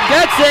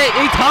 Gets it.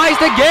 He ties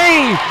the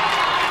game.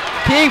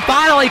 King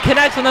finally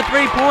connects on the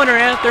three-pointer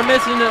after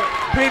missing the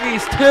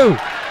previous two.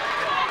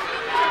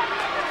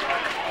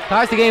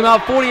 Ties the game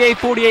up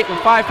 48-48 with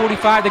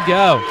 5:45 to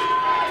go.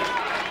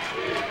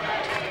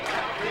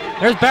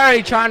 There's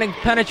Barry trying to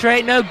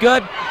penetrate. No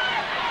good.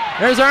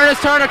 There's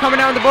Ernest Turner coming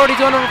down the board.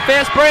 He's on a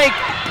fast break.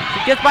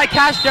 He gets by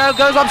Castro.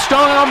 Goes up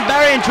strong on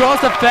Barry and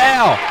draws the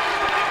foul.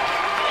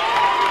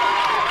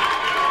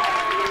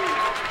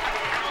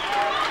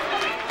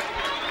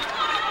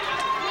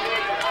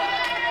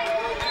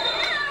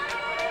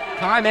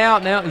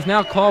 Timeout now is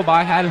now called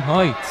by Haddon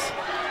Heights.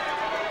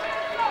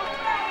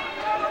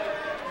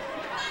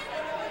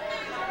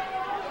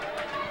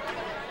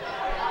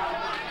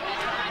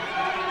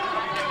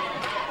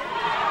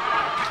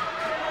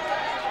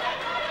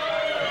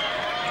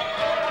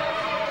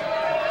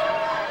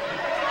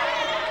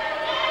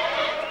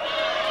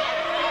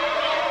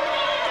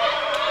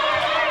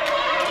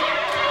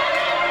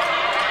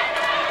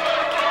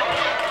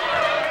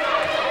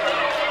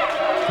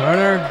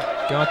 Turner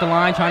going at the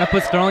line, trying to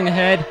put Sterling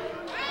ahead.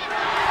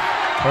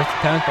 First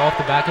attempt off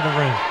the back of the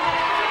rim.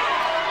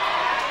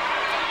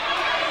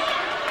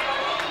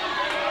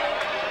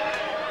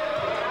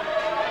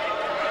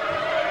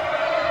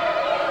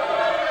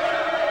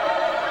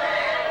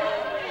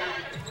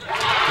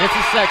 It's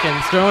a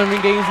second. Sterling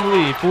regains the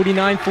lead,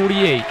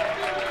 49-48.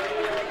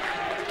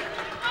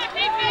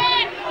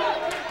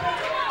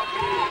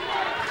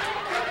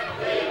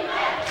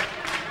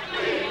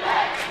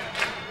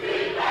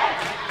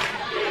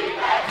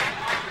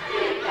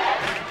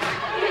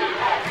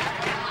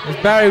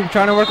 Barry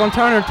trying to work on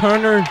Turner.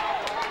 Turner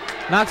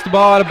knocks the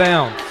ball out of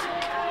bounds.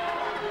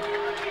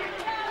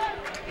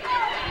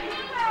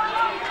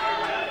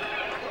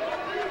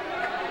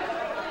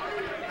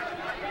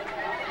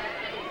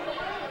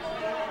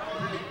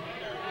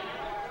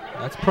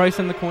 That's Price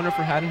in the corner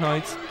for Haddon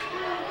Heights.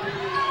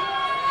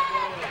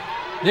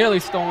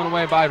 Nearly stolen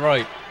away by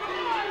Wright.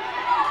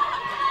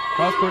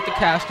 Cross court to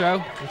Castro.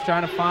 He's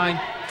trying to find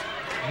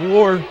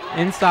Moore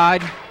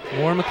inside.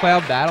 Moore and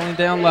McLeod battling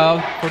down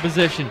low for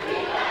position.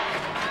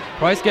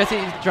 Price gets it,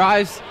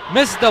 drives,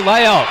 misses the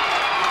layup.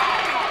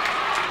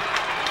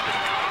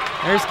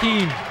 There's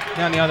Keene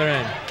down the other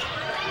end.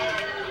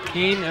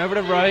 Keene over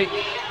to Wright.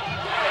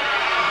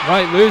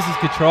 Wright loses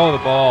control of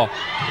the ball.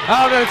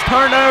 Oh, but it's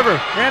turned over.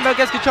 Rambo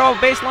gets control,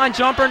 baseline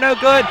jumper, no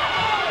good.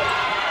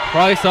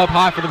 Price up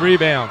high for the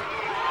rebound.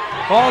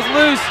 Ball's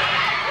loose.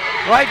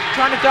 Wright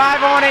trying to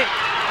dive on it.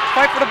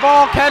 Fight for the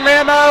ball, Ken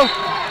Rambo.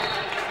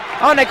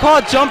 Oh, and they call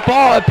it jump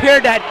ball. It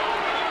appeared that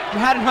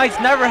Haddon Heights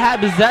never had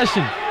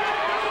possession.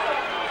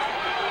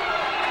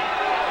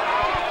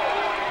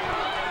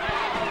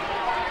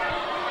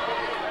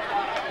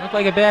 Looked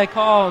like a bad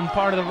call on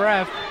part of the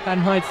ref.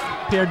 Haddon Heights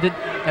appeared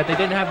that they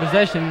didn't have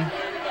possession.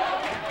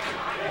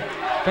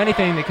 If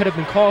anything, they could have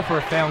been called for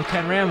a foul on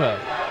Ken Rambo.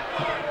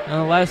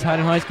 Nonetheless,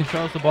 Haddon Heights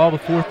controls the ball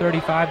with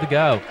 4:35 to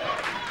go.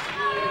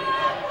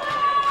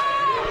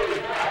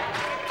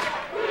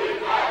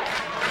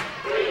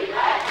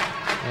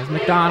 There's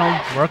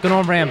McDonald working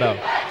on Rambo.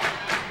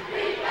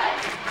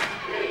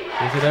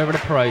 Gives it over to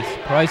Price.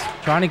 Price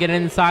trying to get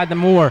it inside the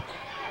Moore.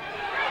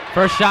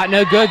 First shot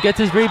no good, gets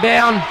his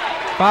rebound.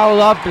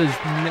 Foul up as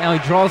now he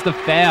draws the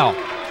foul.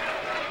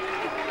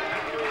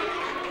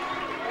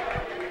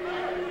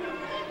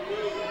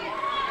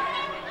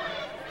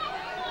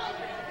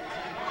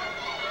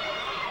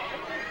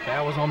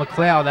 Foul was on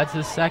McLeod, that's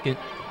his second.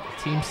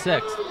 Team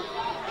sixth.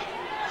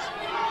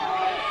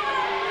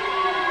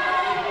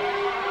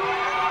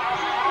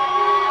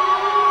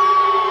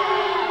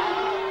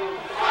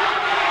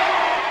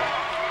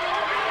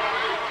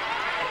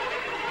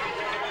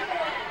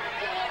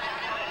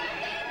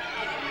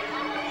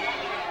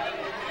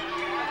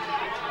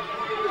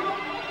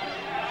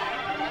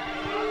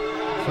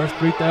 First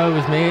free throw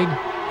is made,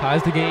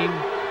 ties the game.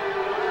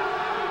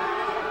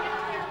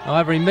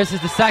 However, he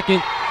misses the second.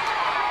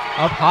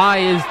 Up high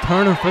is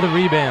Turner for the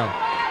rebound.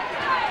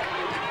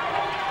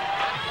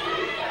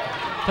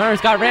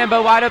 Turner's got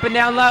Rambo wide open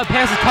down low.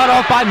 Pass is cut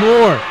off by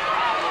Moore.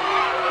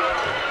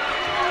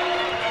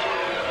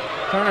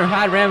 Turner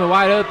had Rambo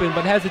wide open,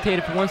 but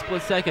hesitated for one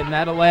split second, and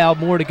that allowed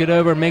Moore to get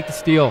over and make the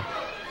steal.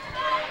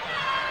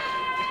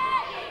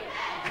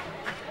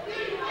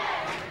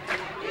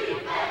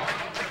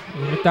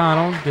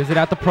 McDonald gives it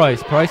out to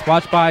Price. Price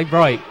watched by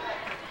Wright.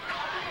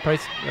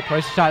 Price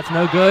shot's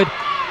no good.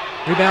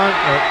 Rebound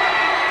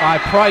by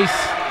Price.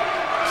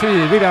 Excuse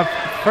me, rebound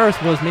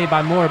first was made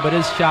by Moore, but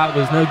his shot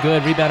was no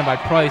good. Rebounded by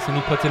Price, and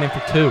he puts it in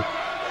for 2.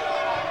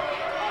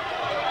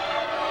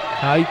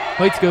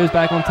 Hoyts goes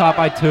back on top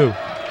by 2.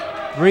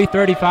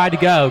 3:35 to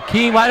go.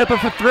 Keene wide open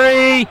for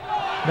 3.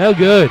 No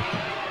good.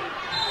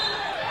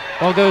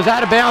 Ball goes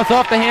out of bounds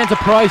off the hands of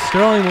Price.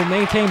 Sterling will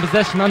maintain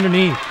possession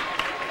underneath.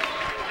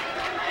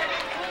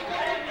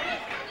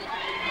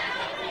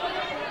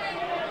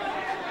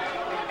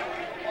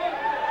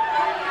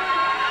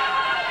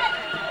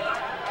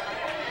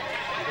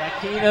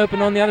 Got Keene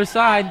open on the other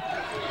side.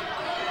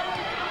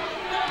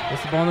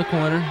 Puts the ball in the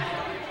corner.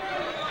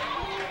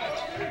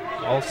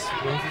 Ball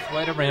swings its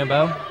way to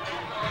Rambo.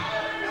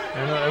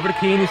 Rambo over to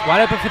Keene. He's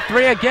wide open for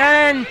 3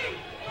 again.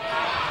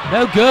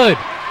 No good.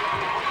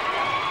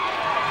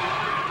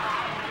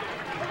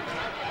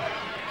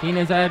 Keene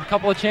has had a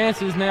couple of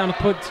chances now to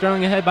put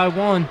Sterling ahead by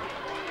 1,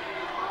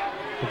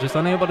 but just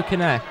unable to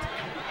connect.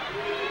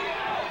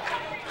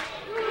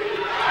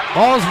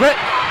 Ball's ripped.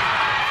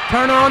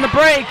 Turner on the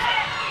break.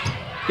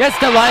 Gets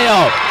the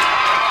layup.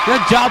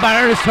 Good job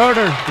by Ernest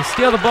Herter to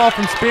steal the ball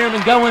from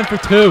Spearman, go in for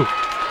 2.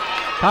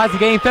 Ties the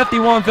game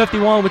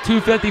 51-51 with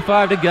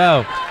 2:55 to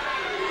go.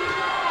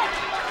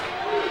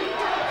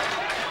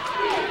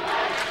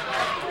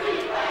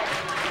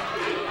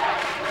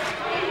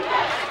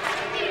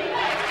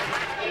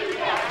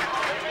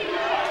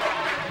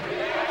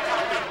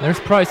 There's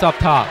Price up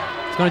top.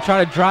 He's going to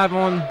try to drive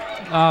on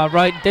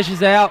right,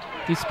 dishes out.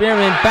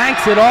 Spearman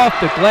banks it off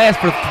the glass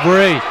for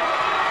 3.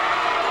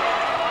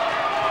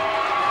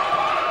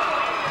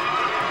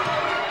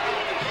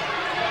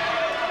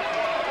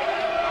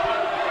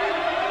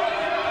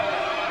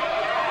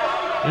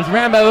 There's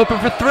Rambo open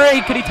for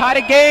 3. Could he tie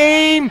the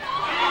game?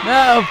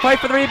 No. Fight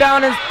for the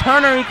rebound is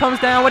Turner. He comes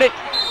down with it.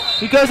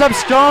 He goes up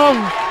strong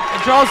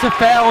and draws the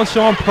foul on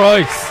Sean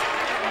Price.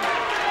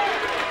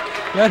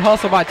 Good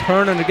hustle by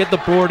Turner to get the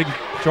board and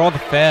draw the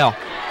foul.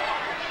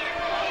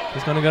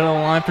 He's going to go to the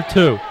line for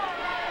 2.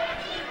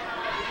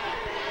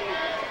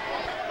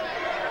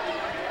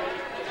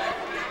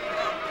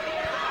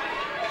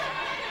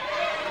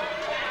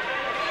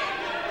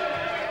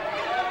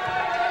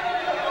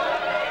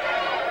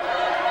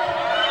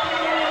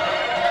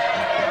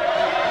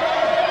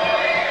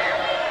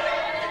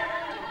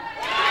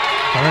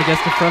 Turner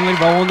gets the friendly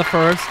roll in the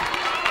first.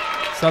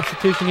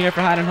 Substitution here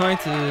for Haddon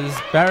Heights is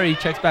Barry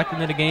checks back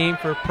into the game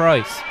for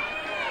Price.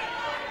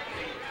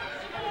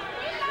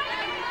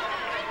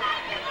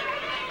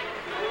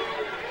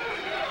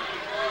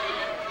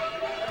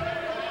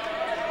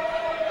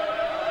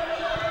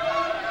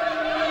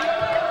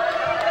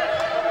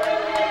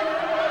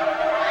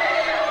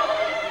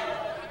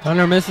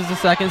 Turner misses the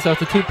second, so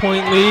it's a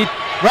 2-point lead.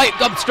 Right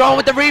up strong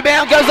with the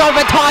rebound, goes off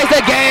and ties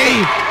the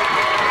game.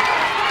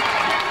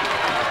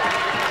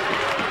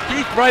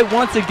 Keith Wright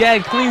once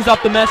again cleans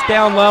up the mess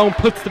down low and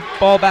puts the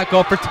ball back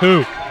up for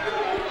 2.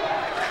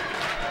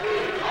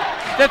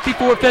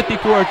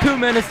 54-54, 2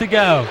 minutes to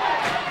go.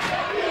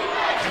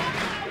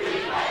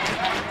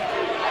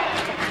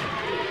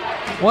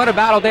 What a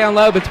battle down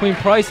low between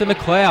Price and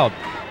McLeod.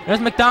 There's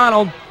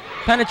McDonald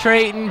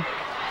penetrating.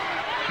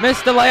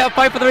 Missed the layup,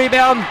 fight for the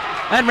rebound,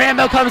 and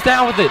Rambo comes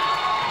down with it.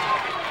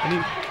 And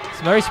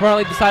he very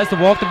smartly decides to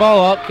walk the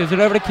ball up, gives it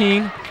over to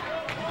Keene.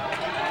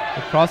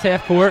 Across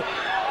half court.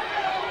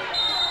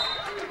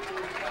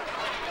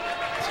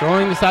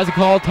 Sterling decides to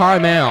call a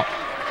timeout.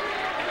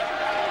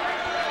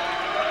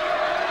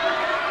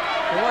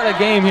 What a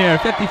game here,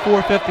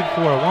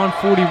 54-54,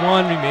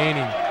 1:41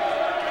 remaining.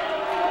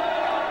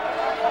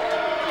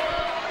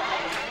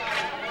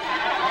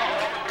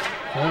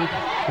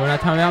 During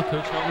that timeout,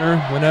 Coach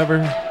Hiltner went over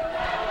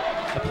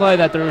the play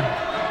that they're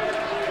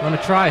going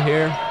to try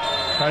here.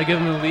 Try to give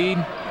them the lead.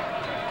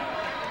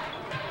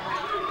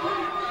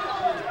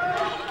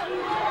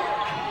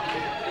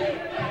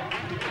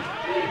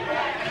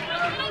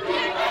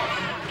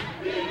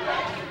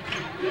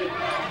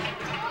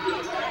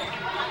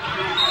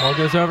 Ball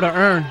goes over to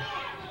Earn.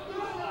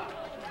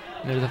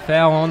 There's a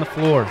foul on the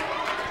floor.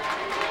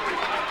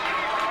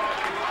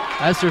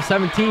 That's their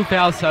 17th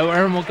foul, so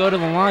Earn will go to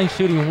the line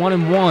shooting 1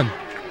 and 1.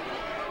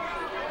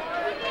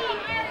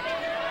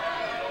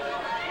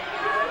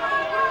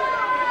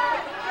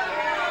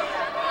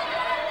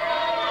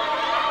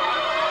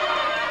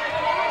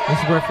 This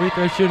is where free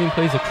throw shooting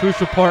plays a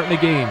crucial part in the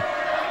game.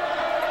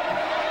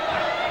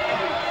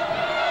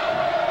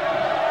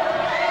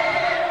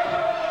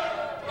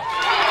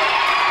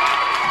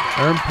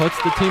 Earn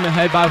puts the team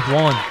ahead by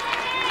 1.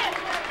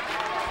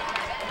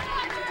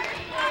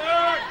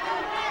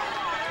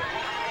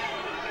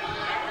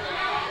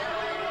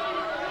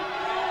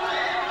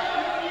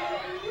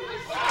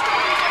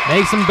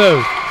 Makes them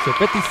both, so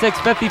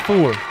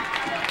 56-54.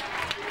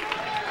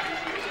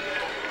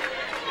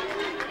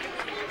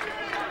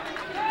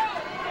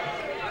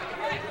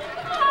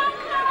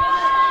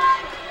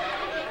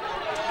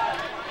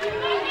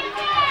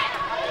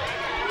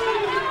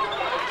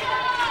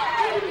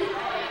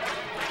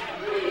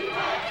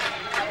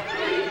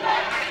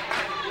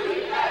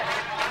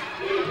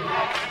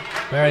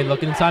 Barry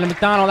looking inside of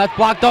McDonald. That's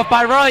blocked off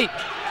by Wright.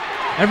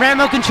 And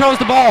Rambo controls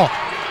the ball.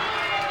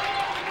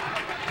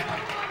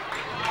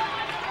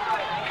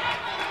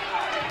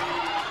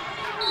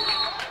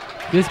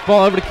 This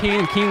ball over to Keene,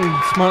 and Keene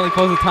smartly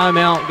calls a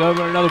timeout. Go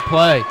over another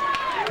play.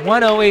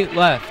 1:08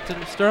 left.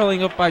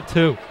 Sterling up by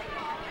 2.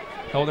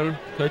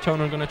 Coach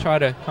Holder going to try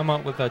to come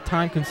up with a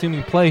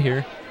time-consuming play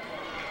here.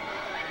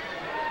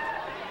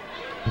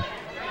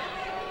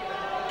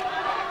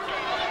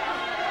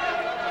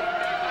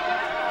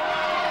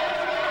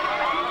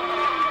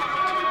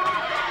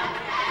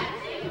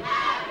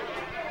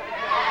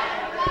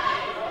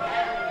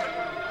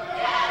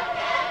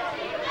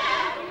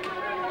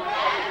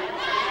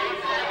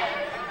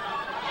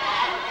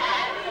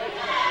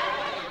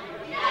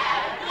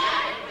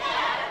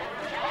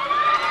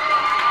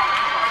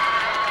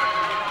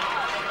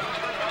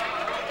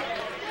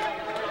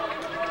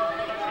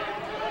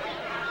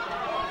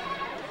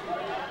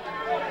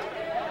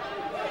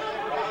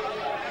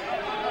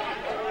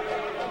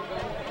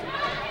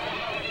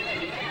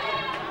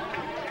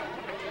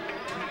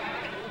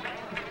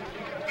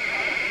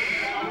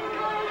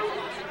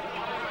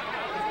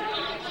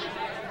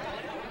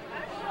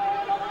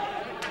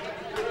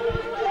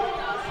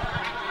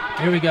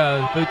 Here we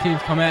go. Both teams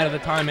come out of the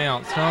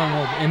timeout. Sterling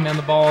will inbound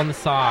the ball on the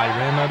side.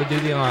 Rambo to do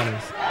the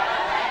honors.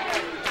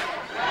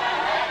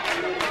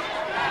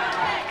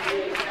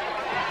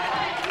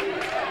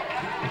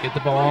 They get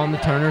the ball in the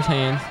Turner's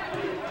hands.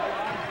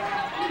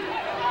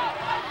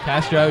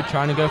 Castro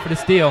trying to go for the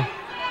steal.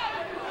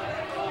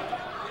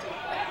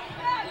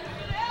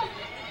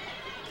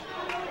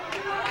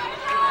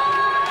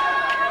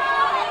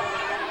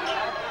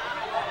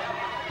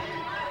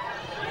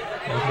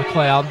 There's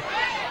McLeod.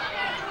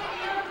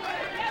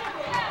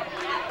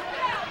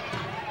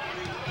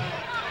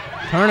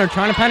 Turner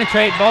trying to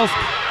penetrate. Ball's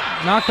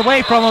knocked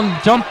away from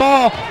him. Jump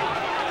ball.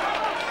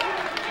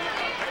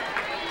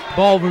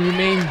 Ball will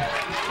remain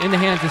in the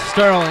hands of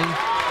Sterling.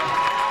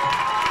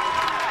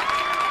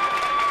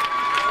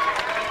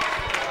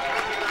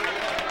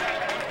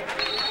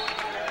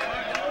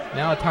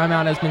 Now a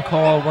timeout has been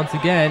called once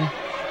again.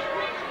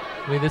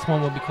 I believe this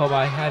one will be called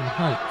by Haddon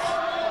Heights.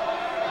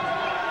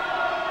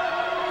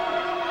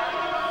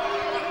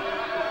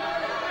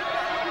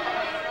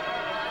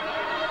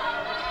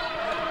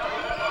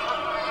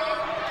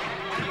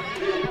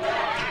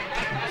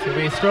 It'll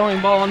be a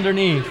Sterling ball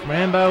underneath.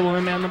 Rambo will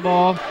inbound the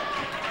ball.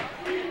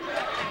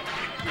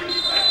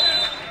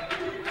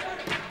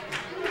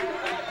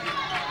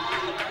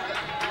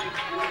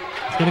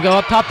 It's going to go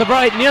up top to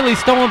Bright. Nearly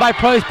stolen by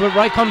Price, but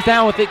Wright comes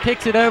down with it.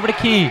 Kicks it over to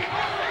Key.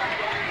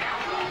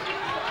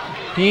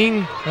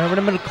 King over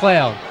to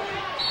McLeod.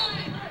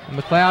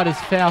 McLeod is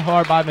fouled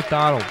hard by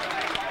McDonald.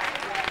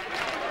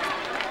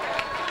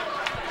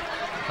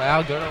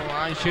 McLeod go to the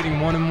line, shooting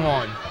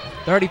 1-and-1.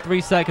 33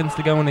 seconds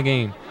to go in the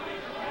game.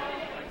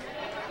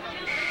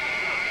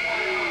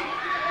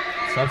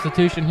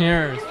 Substitution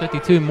here is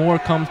 52. Moore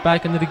comes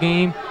back into the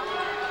game.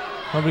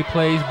 Nobody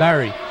plays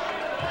Barry.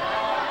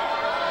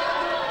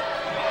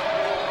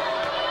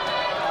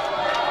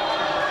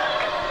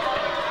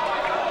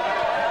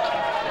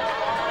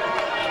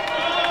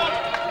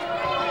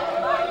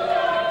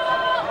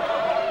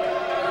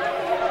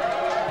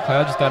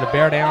 McLeod just got to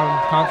bear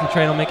down,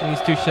 concentrate on making these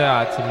 2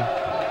 shots.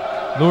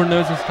 And Lord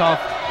knows it's tough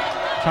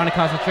trying to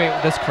concentrate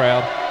with this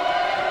crowd.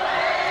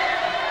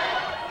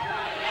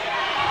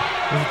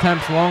 His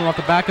attempts long off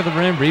the back of the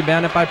rim,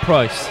 rebounded by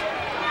Price.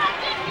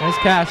 There's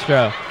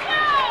Castro.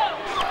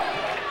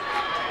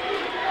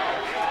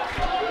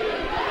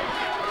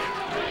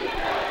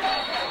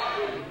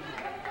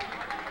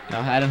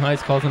 Now Haddon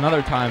Heights calls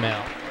another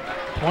timeout.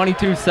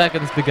 22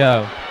 seconds to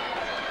go.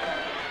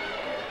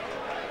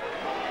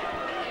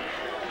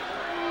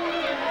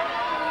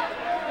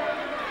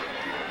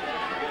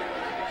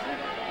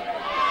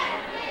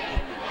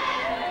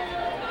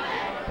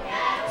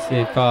 Let's see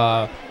if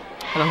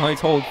Haddon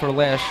Heights hold for the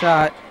last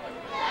shot.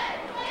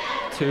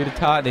 2 to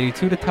tie. They need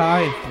 2 to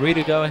tie and 3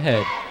 to go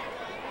ahead.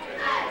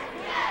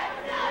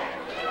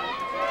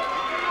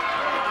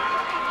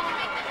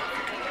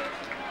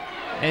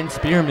 And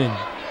Spearman.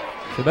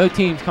 So both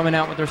teams coming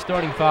out with their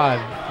starting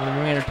 5 in the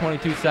remainder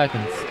 22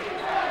 seconds.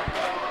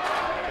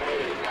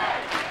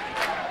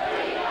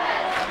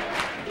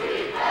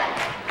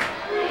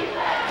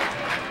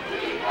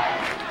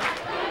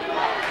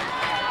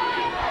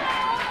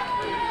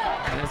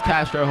 And that's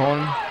Castro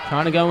holding.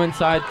 Trying to go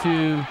inside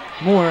to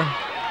Moore.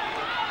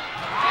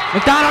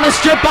 McDonald is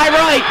stripped by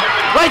Wright.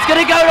 Wright's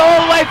going to go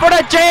all the way for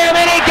the jam,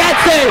 and he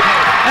gets it.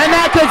 And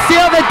that could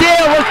seal the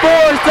deal with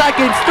 4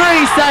 seconds,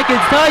 3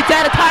 seconds. Heights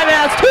out of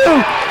timeouts,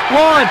 2,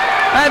 1.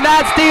 And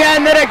that's the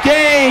end of the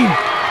game.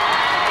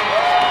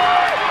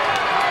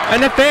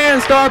 And the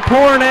fans start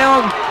pouring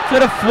out to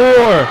the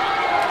floor.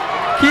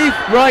 Keith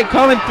Wright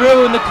coming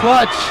through in the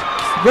clutch,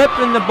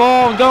 ripping the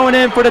ball and going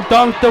in for the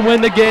dunk to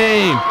win the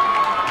game.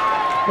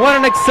 What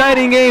an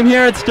exciting game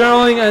here at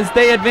Sterling as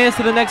they advance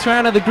to the next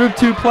round of the Group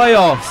 2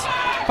 playoffs.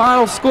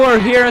 Final score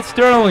here at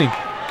Sterling.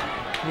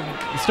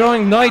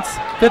 Sterling Knights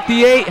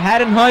 58,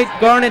 Haddon Heights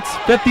Garnets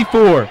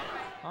 54.